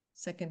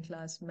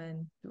 second-class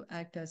men to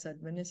act as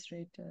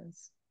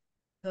administrators,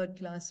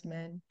 third-class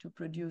men to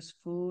produce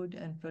food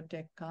and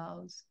protect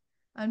cows,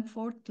 and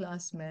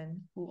fourth-class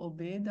men who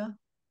obey the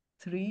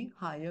 3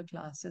 higher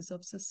classes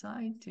of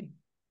society.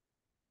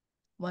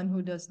 One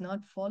who does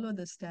not follow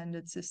the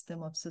standard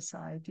system of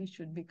society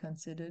should be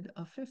considered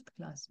a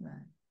 5th-class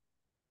man.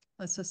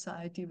 A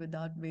society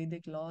without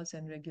Vedic laws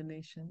and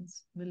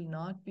regulations will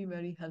not be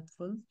very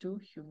helpful to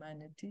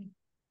humanity.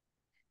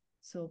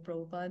 So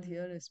Prabhupada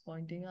here is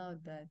pointing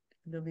out that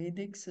the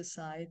Vedic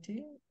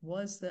society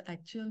was the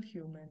actual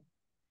human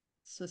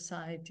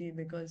society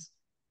because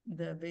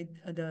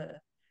the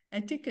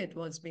etiquette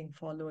was being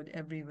followed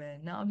everywhere.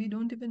 Now we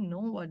don't even know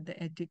what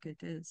the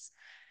etiquette is.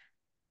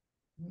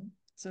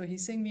 So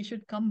he's saying we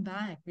should come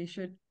back. We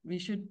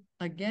should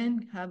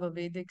again have a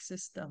Vedic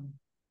system.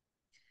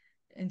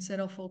 Instead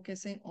of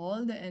focusing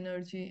all the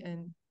energy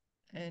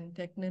and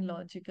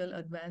technological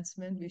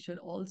advancement, we should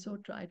also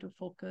try to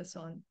focus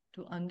on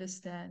to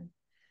understand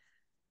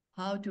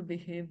how to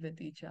behave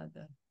with each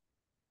other.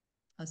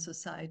 A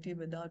society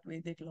without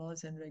Vedic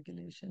laws and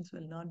regulations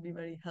will not be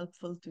very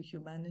helpful to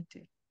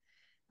humanity.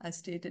 As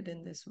stated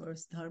in this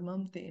verse,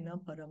 dharmam tena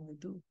param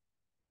vidu.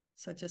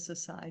 Such a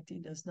society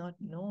does not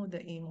know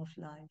the aim of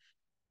life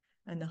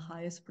and the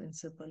highest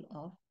principle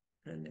of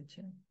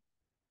religion.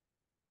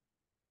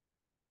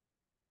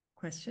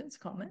 Questions,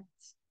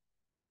 comments?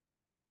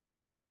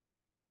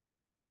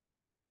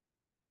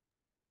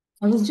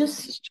 I was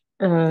just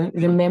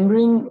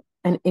remembering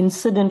an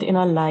incident in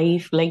our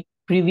life. Like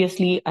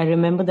previously, I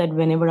remember that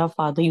whenever our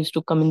father used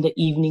to come in the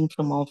evening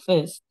from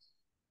office,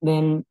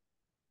 then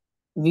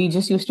we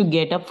just used to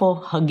get up for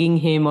hugging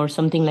him or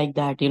something like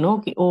that,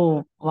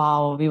 Oh,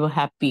 wow, we were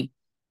happy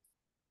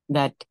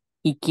that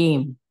he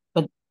came.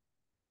 But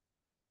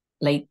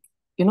like,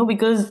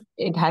 because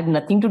it had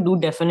nothing to do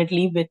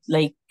definitely with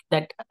like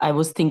that. I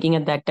was thinking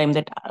at that time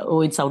that,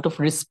 oh, it's out of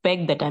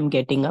respect that I'm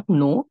getting up.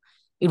 No,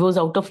 it was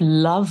out of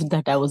love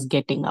that I was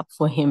getting up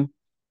for him,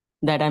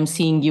 that I'm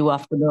seeing you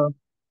after the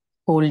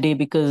whole day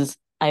because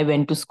I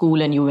went to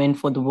school and you went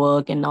for the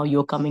work and now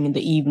you're coming in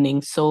the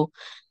evening. So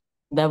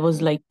that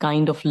was like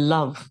kind of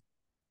love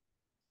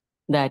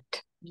that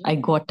I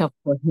got up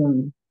for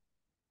him,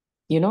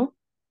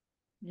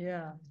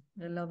 Yeah,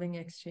 the loving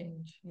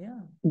exchange.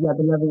 Yeah. Yeah,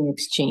 the loving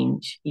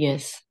exchange.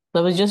 Yes.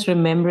 So I was just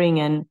remembering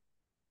and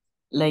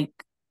like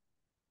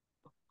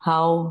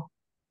how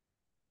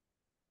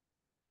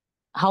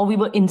we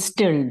were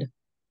instilled.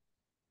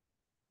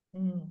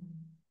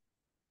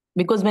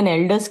 Because when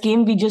elders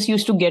came, we just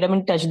used to get them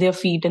and touch their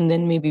feet and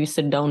then maybe we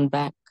sit down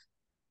back.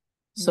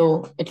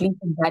 So at least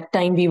at that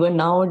time we were.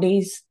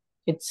 Nowadays,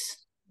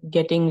 it's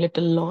getting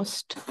little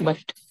lost,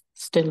 but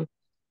still.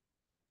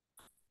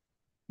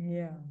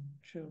 Yeah,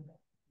 true.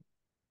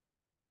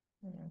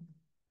 Yeah.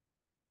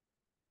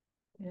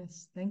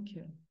 Yes, thank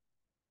you.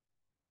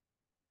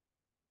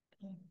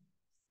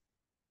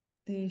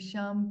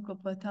 Tesham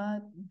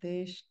kupatat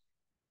deshchanam.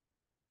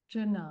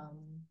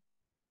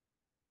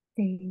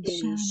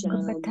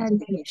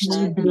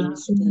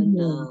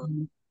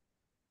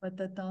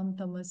 Patatam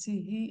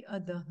tamasihi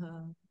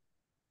adaha.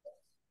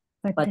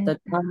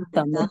 Patatam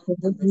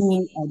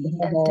tamasihi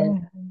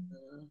adaha.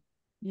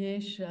 Ye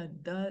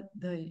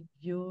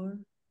shraddhayor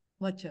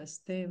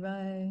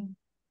vachastevai.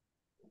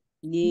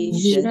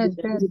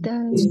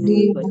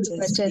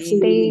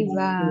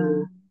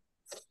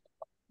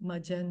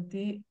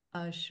 Majanti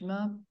ashma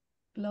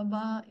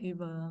plava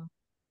iva.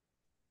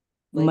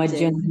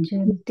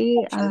 Majanti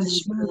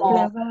ashma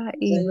plava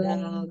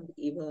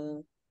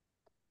iva.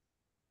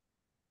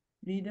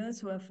 Leaders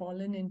who have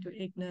fallen into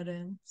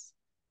ignorance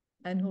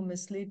and who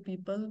mislead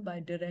people by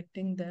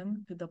directing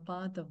them to the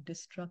path of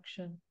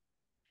destruction,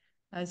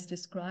 as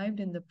described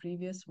in the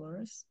previous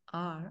verse,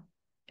 are,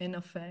 in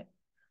effect,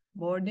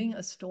 boarding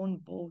a stone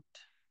boat.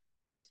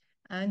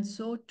 And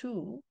so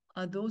too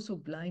are those who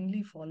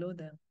blindly follow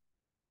them.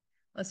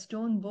 A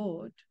stone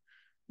boat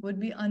would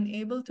be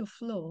unable to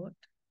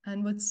float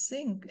and would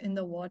sink in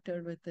the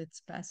water with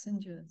its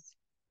passengers.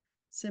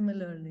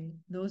 Similarly,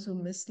 those who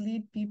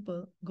mislead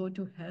people go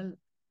to hell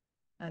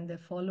and their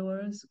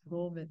followers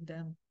go with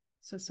them.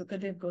 So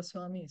Sukadeva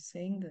Goswami is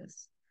saying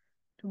this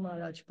to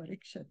Maharaj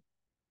Parikshit.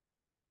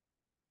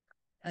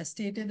 As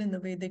stated in the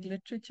Vedic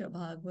literature,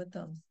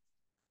 Bhagavatam,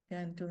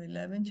 Canto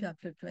 11,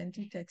 Chapter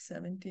 20, Text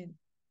 17,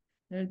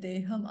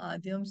 Nirdeham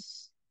Adyam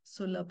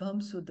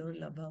Sulabham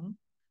Sudurlabham,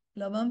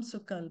 Labham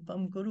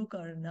Sukalpam Guru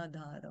Karna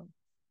Dharam.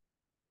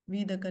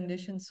 We, the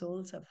conditioned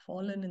souls, have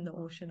fallen in the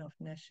ocean of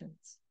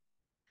nations.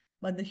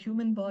 But the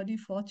human body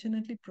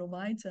fortunately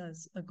provides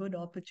us a good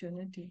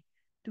opportunity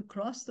to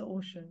cross the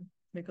ocean,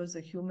 because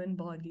the human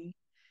body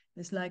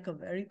is like a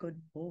very good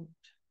boat.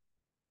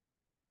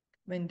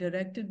 When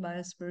directed by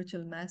a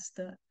spiritual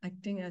master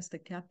acting as the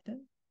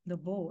captain, the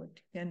boat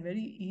can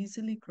very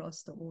easily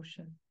cross the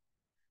ocean.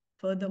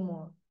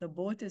 Furthermore, the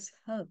boat is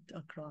helped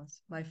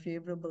across by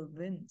favorable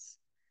winds,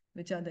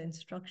 which are the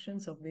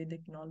instructions of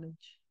Vedic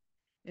knowledge.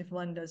 If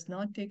one does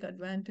not take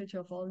advantage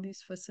of all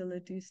these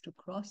facilities to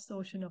cross the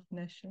ocean of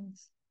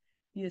nations,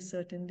 he is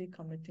certainly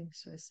committing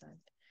suicide.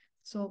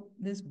 So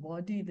this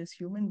body, this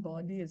human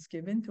body is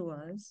given to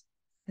us.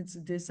 It's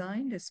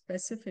designed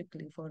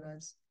specifically for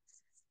us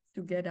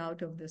to get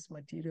out of this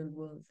material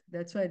world.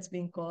 That's why it's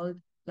being called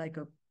like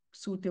a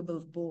suitable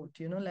boat.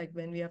 You know, like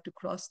when we have to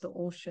cross the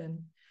ocean,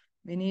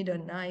 we need a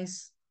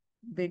nice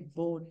big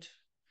boat,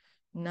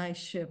 nice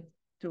ship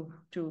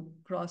to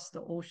cross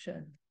the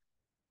ocean.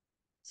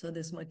 So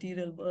this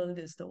material world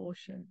is the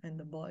ocean, and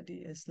the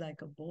body is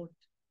like a boat.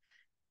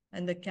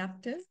 And the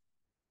captain,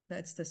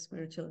 that's the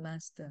spiritual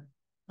master.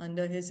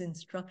 Under his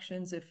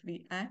instructions, if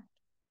we act,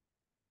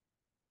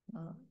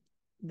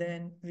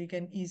 then we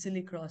can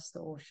easily cross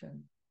the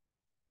ocean.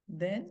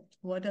 Then,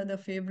 what are the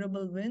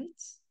favorable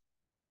winds?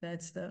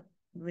 That's the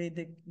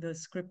Vedic, the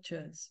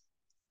scriptures,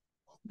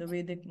 the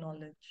Vedic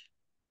knowledge.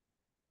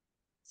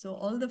 So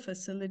all the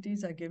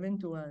facilities are given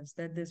to us,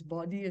 that this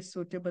body is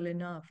suitable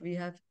enough. We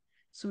have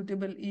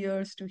suitable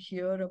ears to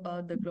hear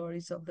about the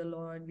glories of the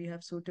Lord. We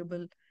have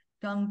suitable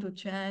tongue to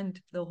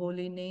chant the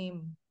holy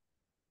name.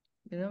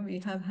 You know, we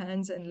have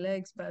hands and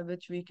legs by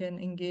which we can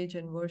engage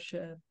in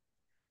worship.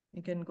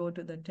 We can go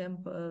to the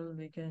temple.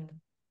 We can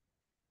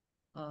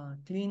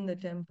clean the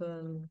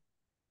temple.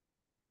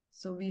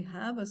 So we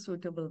have a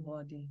suitable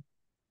body.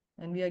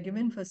 And we are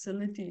given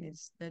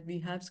facilities, that we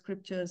have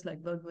scriptures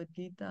like Bhagavad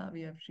Gita,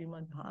 we have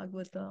Srimad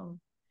Bhagavatam,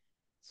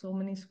 so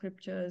many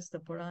scriptures, the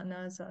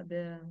Puranas are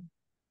there.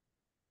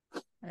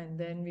 And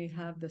then we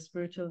have the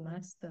spiritual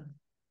master.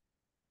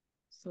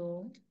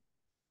 So,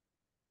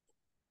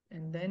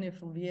 and then if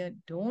we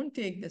don't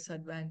take this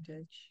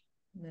advantage,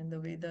 then the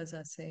Vedas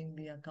are saying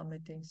we are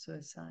committing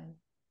suicide.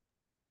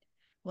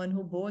 One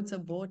who boards a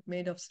boat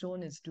made of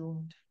stone is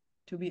doomed.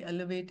 To be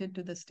elevated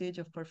to the stage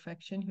of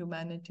perfection,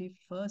 humanity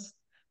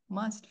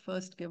must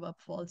first give up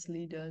false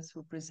leaders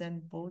who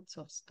present boats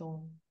of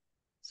stone.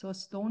 So a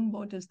stone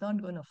boat is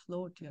not going to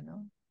float, you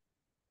know.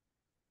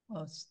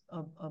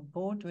 A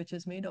boat which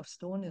is made of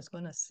stone is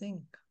going to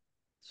sink.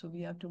 So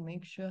we have to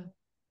make sure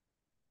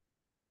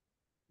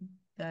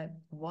that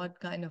what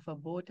kind of a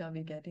boat are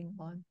we getting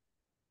on.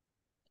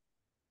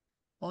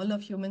 All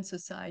of human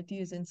society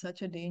is in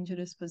such a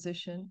dangerous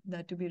position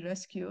that to be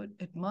rescued,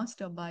 it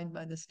must abide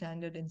by the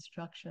standard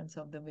instructions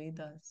of the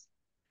Vedas.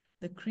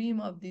 The cream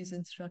of these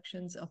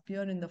instructions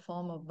appear in the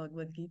form of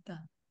Bhagavad Gita.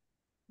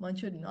 One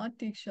should not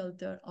take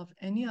shelter of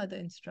any other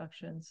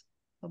instructions,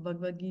 for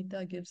Bhagavad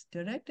Gita gives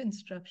direct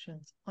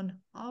instructions on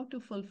how to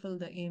fulfill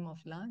the aim of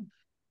life.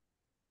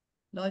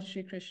 Lord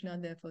Sri Krishna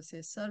therefore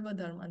says, Sarva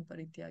dharman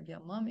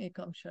parityagya mam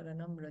ekam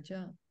sharanam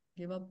raja.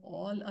 Give up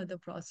all other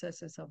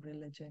processes of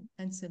religion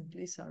and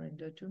simply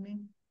surrender to me.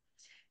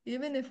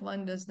 Even if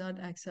one does not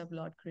accept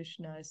Lord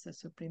Krishna as the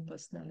Supreme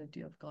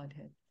Personality of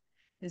Godhead,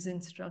 his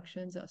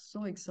instructions are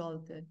so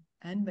exalted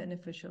and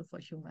beneficial for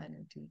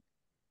humanity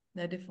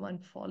that if one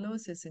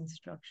follows his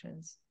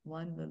instructions,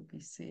 one will be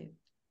saved.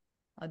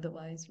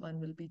 Otherwise, one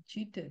will be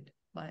cheated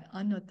by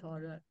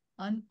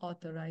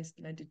unauthorized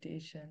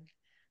meditation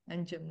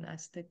and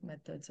gymnastic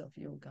methods of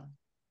yoga.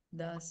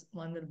 Thus,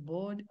 one will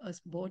board a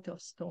boat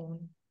of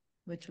stone,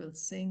 which will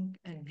sink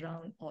and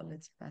drown all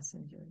its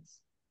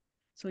passengers.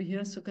 So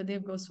here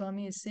Sukadeva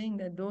Goswami is saying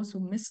that those who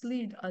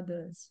mislead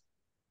others,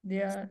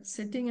 they are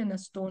sitting in a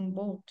stone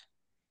boat.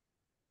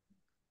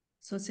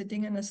 So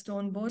sitting in a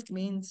stone boat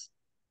means,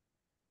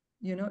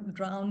 you know,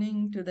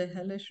 drowning to the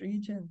hellish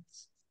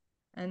regions.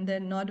 And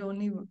then not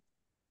only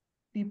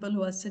people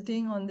who are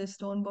sitting on this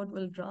stone boat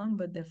will drown,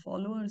 but their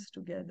followers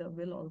together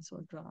will also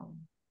drown.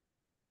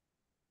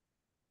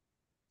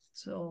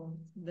 So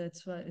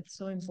that's why it's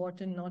so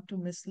important not to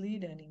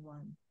mislead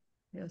anyone.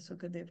 Yeah,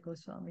 Sukadeva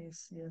Goswami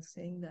is here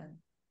saying that.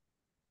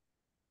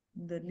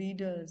 The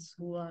leaders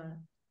who are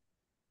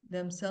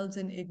themselves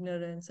in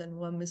ignorance and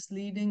who are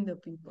misleading the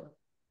people.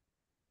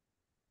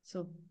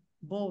 So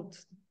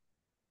both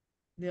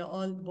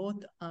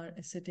are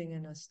sitting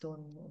in a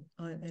stone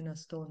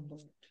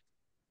boat,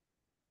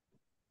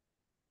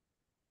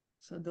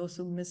 So those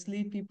who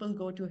mislead people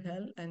go to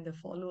hell and the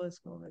followers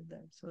go with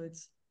them. So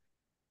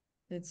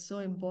it's so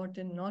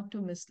important not to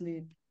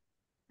mislead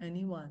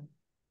anyone.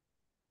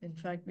 In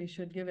fact, we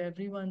should give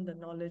everyone the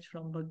knowledge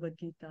from Bhagavad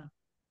Gita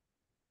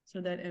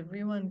so that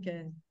everyone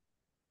can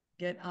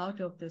get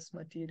out of this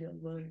material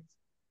world.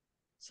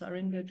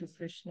 Surrender to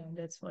Krishna.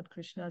 That's what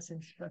Krishna's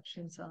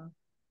instructions are.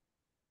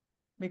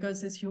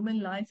 Because this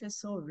human life is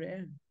so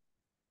rare.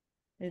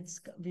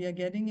 We are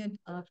getting it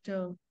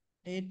after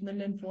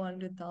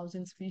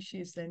 8,400,000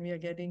 species, then we are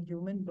getting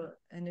human birth.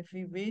 And if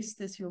we waste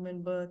this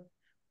human birth,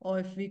 or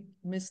if we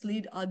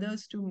mislead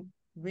others to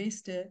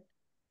waste it,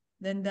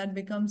 then that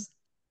becomes,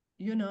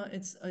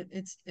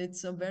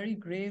 it's a very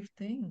grave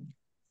thing.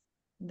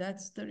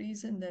 That's the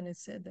reason then it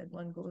said that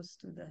one goes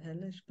to the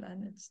hellish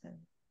planets then.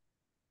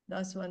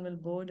 Thus one will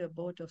board a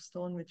boat of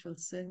stone which will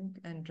sink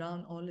and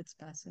drown all its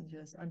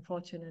passengers.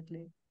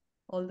 Unfortunately,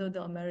 although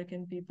the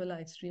American people are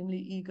extremely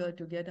eager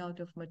to get out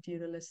of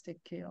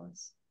materialistic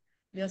chaos,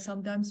 they are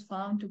sometimes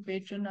found to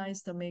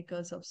patronize the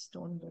makers of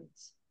stone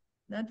boats.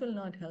 That will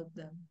not help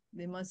them.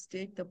 They must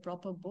take the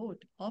proper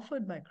boat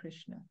offered by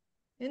Krishna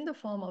in the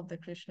form of the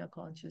Krishna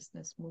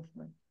consciousness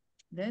movement.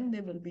 Then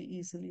they will be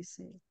easily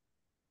saved.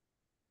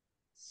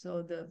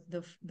 So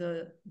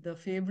the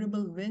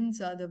favorable winds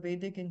are the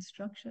Vedic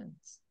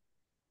instructions.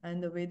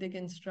 And the Vedic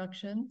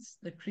instructions,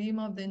 the cream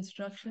of the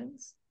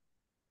instructions,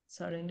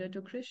 surrender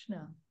to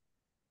Krishna.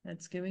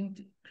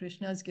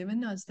 Krishna has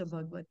given us the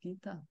Bhagavad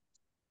Gita.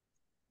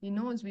 He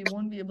knows we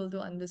won't be able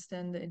to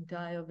understand the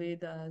entire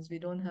Vedas. We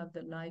don't have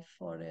the life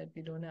for it.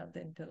 We don't have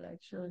the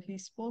intellectual. He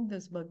spoke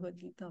this Bhagavad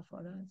Gita for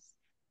us.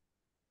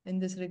 In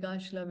this regard,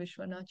 Srila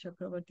Vishwanath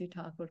Chakravarti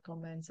Thakur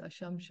comments,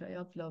 Asham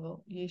Shaya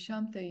Plavo,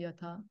 Yesham Te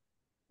Yatha,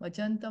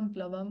 Vajantam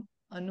Plavam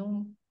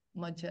Anum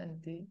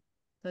Majanti,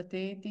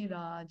 Tateti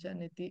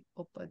Rajaniti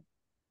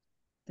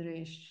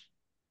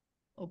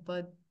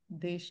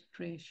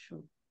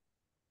Upadeshtreshu,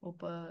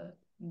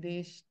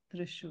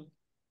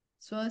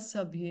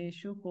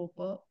 Swasabhyeshu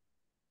Kopa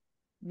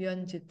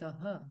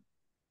Vyanjitaha.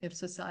 If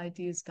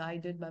society is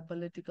guided by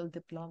political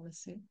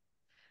diplomacy,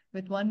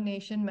 with one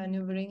nation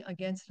maneuvering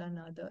against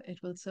another, it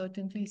will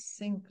certainly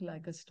sink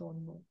like a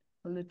stone boat.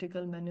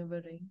 Political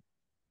maneuvering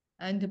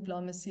and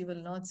diplomacy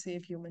will not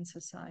save human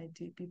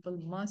society. People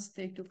must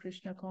take to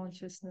Krishna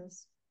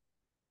consciousness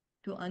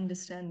to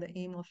understand the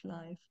aim of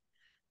life,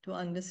 to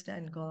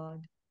understand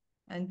God,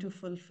 and to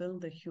fulfill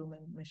the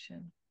human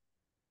mission.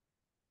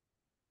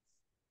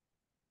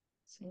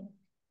 So,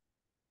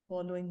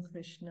 following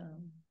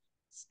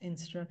Krishna's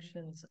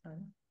instructions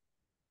and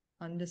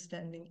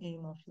understanding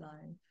aim of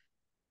life,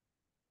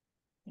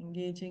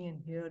 engaging in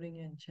hearing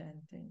and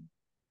chanting.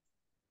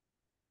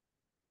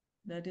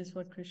 That is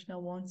what Krishna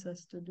wants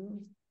us to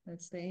do.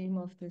 That's the aim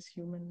of this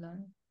human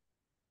life.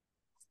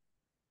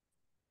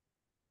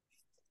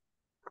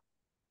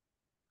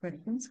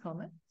 Questions,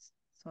 comments?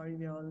 Sorry,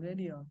 we are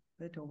already a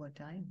bit over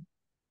time.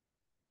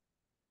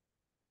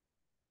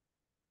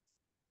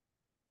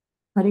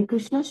 Hare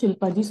Krishna,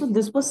 Shilpaji. So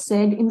this was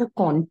said in the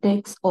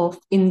context of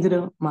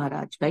Indra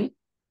Maharaj, right?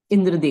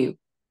 Indra Dev.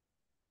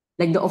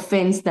 Like the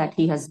offense that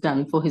he has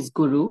done for his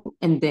guru.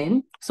 And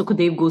then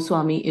Sukadev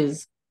Goswami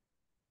is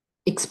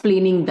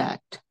explaining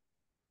that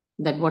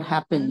what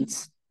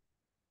happens.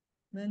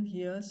 Well,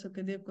 here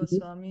Sukadev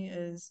Goswami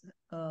is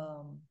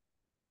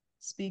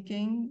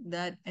speaking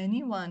that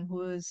anyone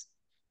who is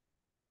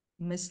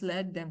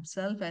misled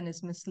themselves and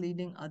is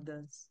misleading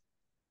others.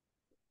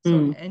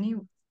 So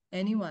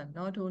anyone,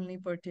 not only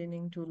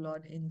pertaining to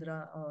Lord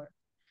Indra or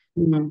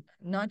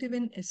not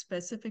even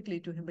specifically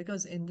to him,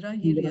 because Indra,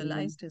 he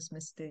realized his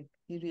mistake.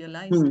 He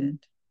realized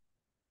it.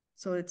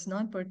 So it's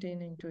not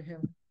pertaining to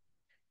him.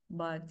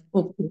 But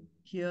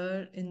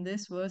here in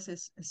this verse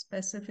is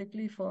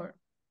specifically for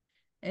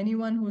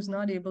anyone who's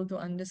not able to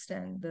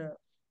understand the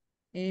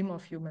aim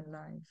of human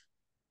life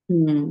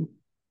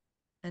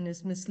and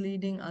is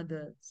misleading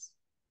others.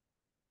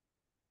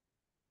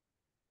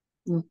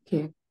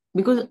 Okay.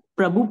 Because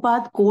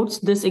Prabhupada quotes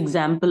this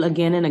example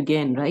again and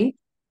again, right?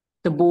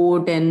 The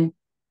boat and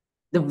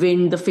the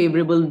wind, the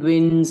favorable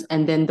winds,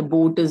 and then the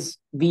boat is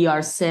we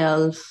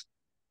ourselves.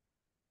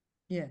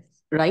 Yes.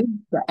 Right?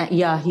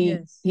 Yeah,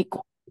 he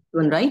quotes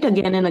one, right?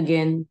 Again and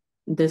again.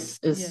 This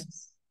is.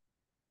 Yes.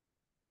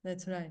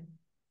 That's right.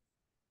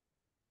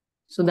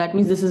 So that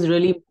means this is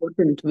really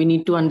important. We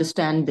need to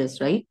understand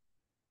this, right?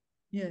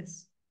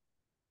 Yes.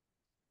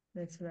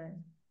 That's right.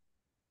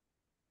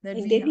 That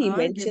and then he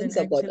mentions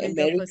about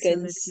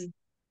Americans.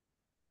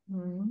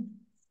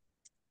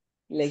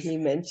 Like he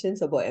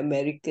mentions about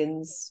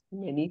Americans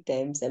many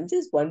times. I'm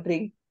just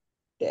wondering,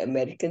 the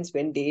Americans,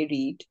 when they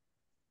read,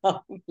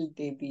 how will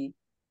they be?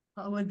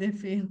 How would they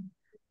feel?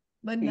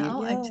 But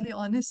now, actually,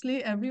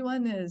 honestly,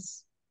 everyone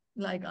is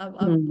like, I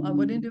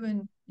wouldn't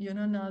even,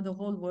 now the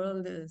whole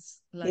world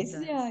is like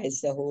that. Yeah,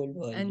 it's the whole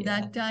world. And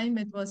that time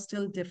it was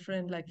still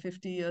different, like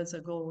 50 years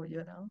ago,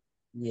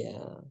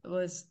 Yeah. It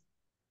was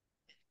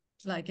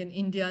like in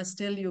India,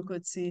 still you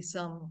could see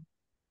some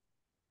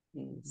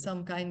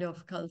kind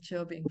of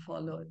culture being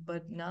followed.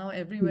 But now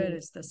everywhere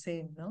is the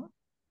same, no?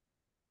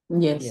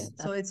 Yes.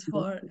 So it's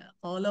for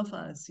all of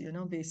us,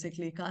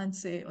 basically. Can't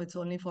say it's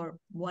only for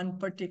one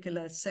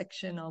particular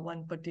section or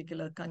one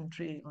particular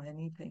country or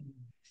anything.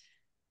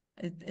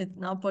 It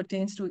now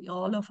pertains to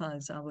all of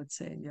us, I would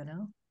say, you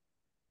know.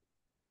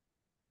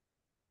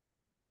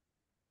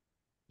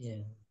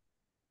 Yeah.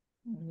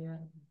 Yeah,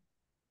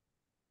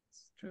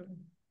 it's true.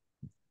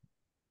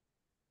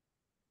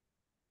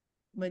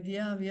 But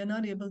yeah, we are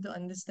not able to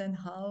understand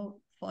how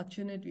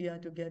fortunate we are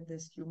to get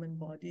this human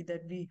body,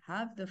 that we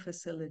have the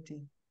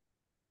facility.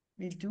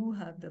 We do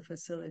have the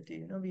facility,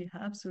 you know, we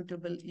have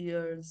suitable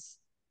ears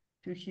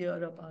to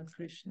hear about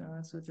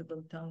Krishna,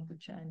 suitable tongue to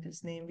chant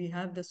his name. We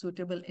have the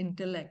suitable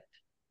intellect.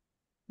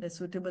 The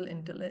suitable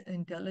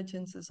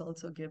intelligence is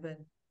also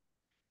given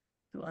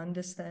to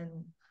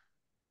understand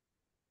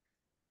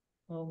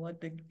what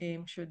the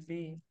aim should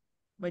be.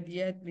 But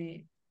yet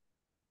we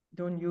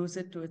don't use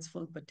it to its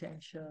full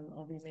potential,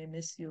 or we may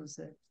misuse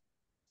it.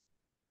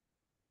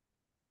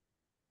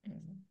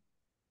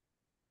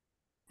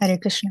 Hare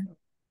Krishna.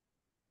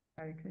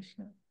 Hare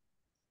Krishna.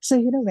 So,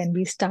 when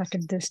we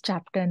started this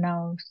chapter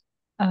now,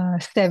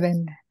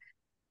 7,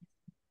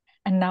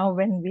 and now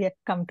when we have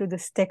come to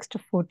this text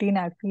of 14,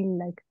 I feel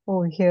like,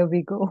 oh, here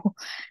we go.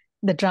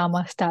 The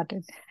drama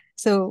started.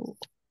 So,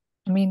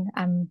 I mean,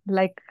 I'm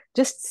like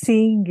just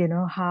seeing,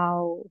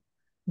 how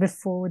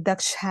before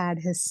Daksh had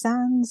his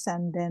sons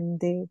and then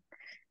they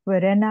were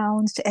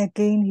renounced.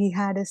 Again, he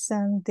had his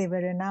sons, they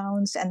were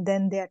renounced. And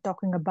then they are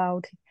talking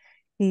about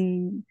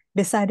he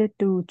decided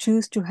to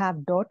choose to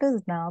have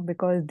daughters now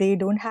because they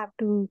don't have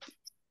to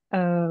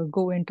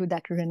go into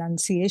that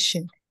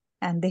renunciation,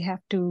 and they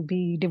have to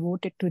be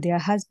devoted to their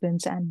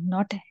husbands and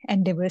not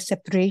endeavor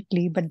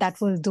separately. But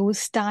that was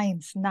those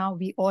times. Now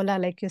we all are,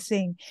 like you're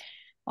saying,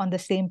 on the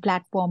same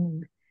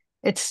platform.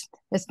 It's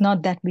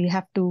not that we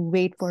have to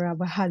wait for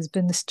our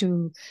husbands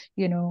to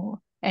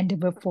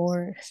endeavor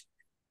for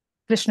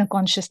Krishna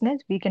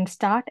consciousness. We can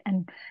start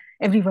and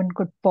everyone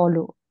could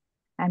follow,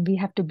 and we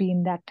have to be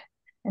in that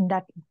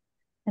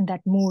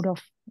mood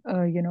of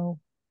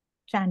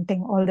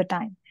chanting all the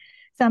time.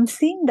 So I'm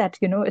seeing that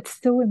it's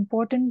so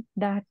important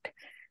that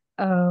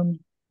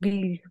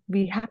we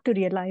have to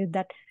realize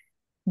that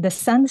the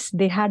sons,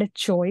 they had a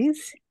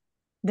choice,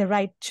 the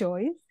right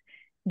choice.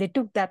 They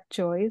took that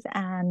choice,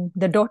 and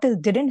the daughters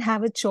didn't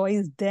have a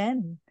choice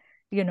then.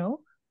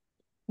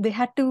 They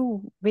had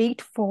to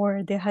wait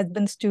for their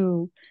husbands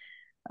to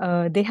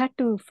they had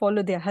to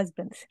follow their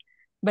husbands.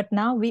 But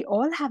now we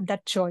all have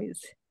that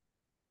choice.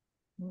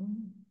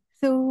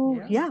 So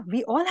yeah,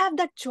 we all have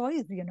that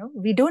choice.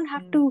 We don't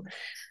have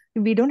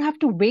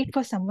to wait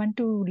for someone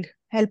to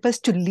help us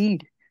to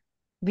lead.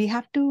 We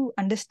have to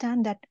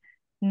understand that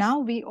now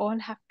we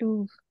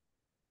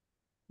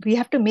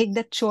have to make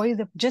that choice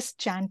of just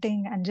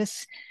chanting and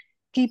just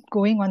keep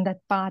going on that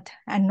path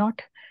and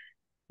not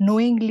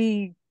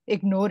knowingly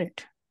ignore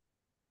it.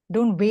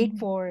 Don't wait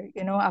for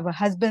our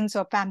husbands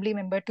or family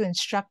member to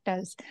instruct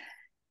us.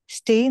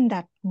 Stay in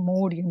that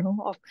mode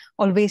of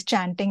always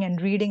chanting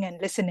and reading and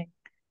listening.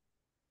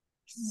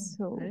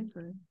 So Very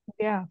good.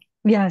 yeah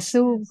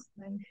so Yes,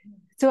 thank you.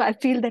 so I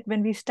feel that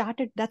when we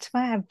started, that's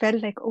why I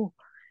felt like, oh,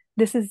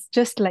 this is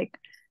just like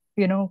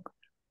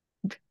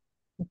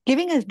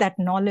giving us that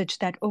knowledge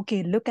that,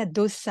 okay, look at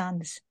those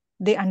sons.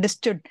 They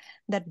understood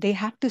that they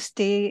have to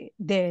stay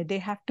there. They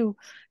have to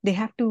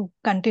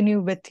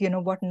continue with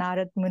what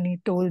Narad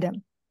Muni told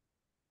them.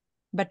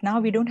 But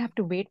now we don't have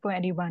to wait for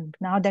anyone.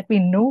 Now that we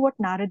know what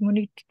Narad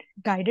Muni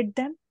guided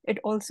them, it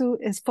also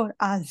is for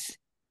us.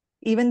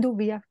 Even though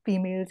we are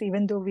females,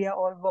 even though we are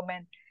all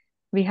women,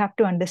 we have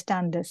to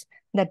understand this,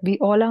 that we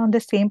all are on the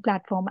same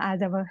platform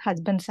as our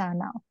husbands are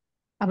now.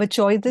 Our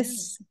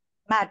choices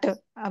matter.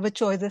 Our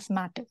choices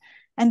matter.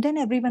 And then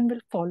everyone will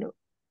follow.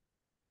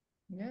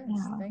 Yes,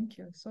 Yeah. thank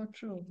you. So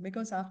true.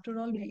 Because after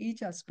all, we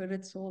each are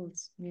spirit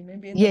souls. We may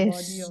be in Yes. the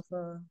body of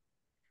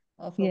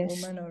a Yes.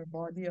 woman or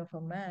body of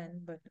a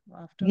man, but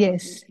after all,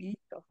 Yes.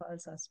 each of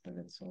us are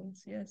spirit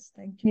souls. Yes,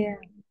 thank you.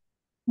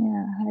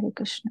 Yeah. Hare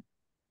Krishna.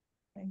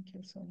 Thank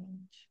you so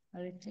much.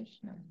 Hare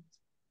Krishna.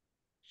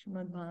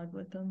 Srimad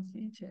Bhagavatam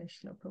ki jai,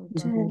 Shila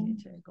Prabhupada ki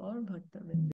jai, Gaur Bhakta Vrinda.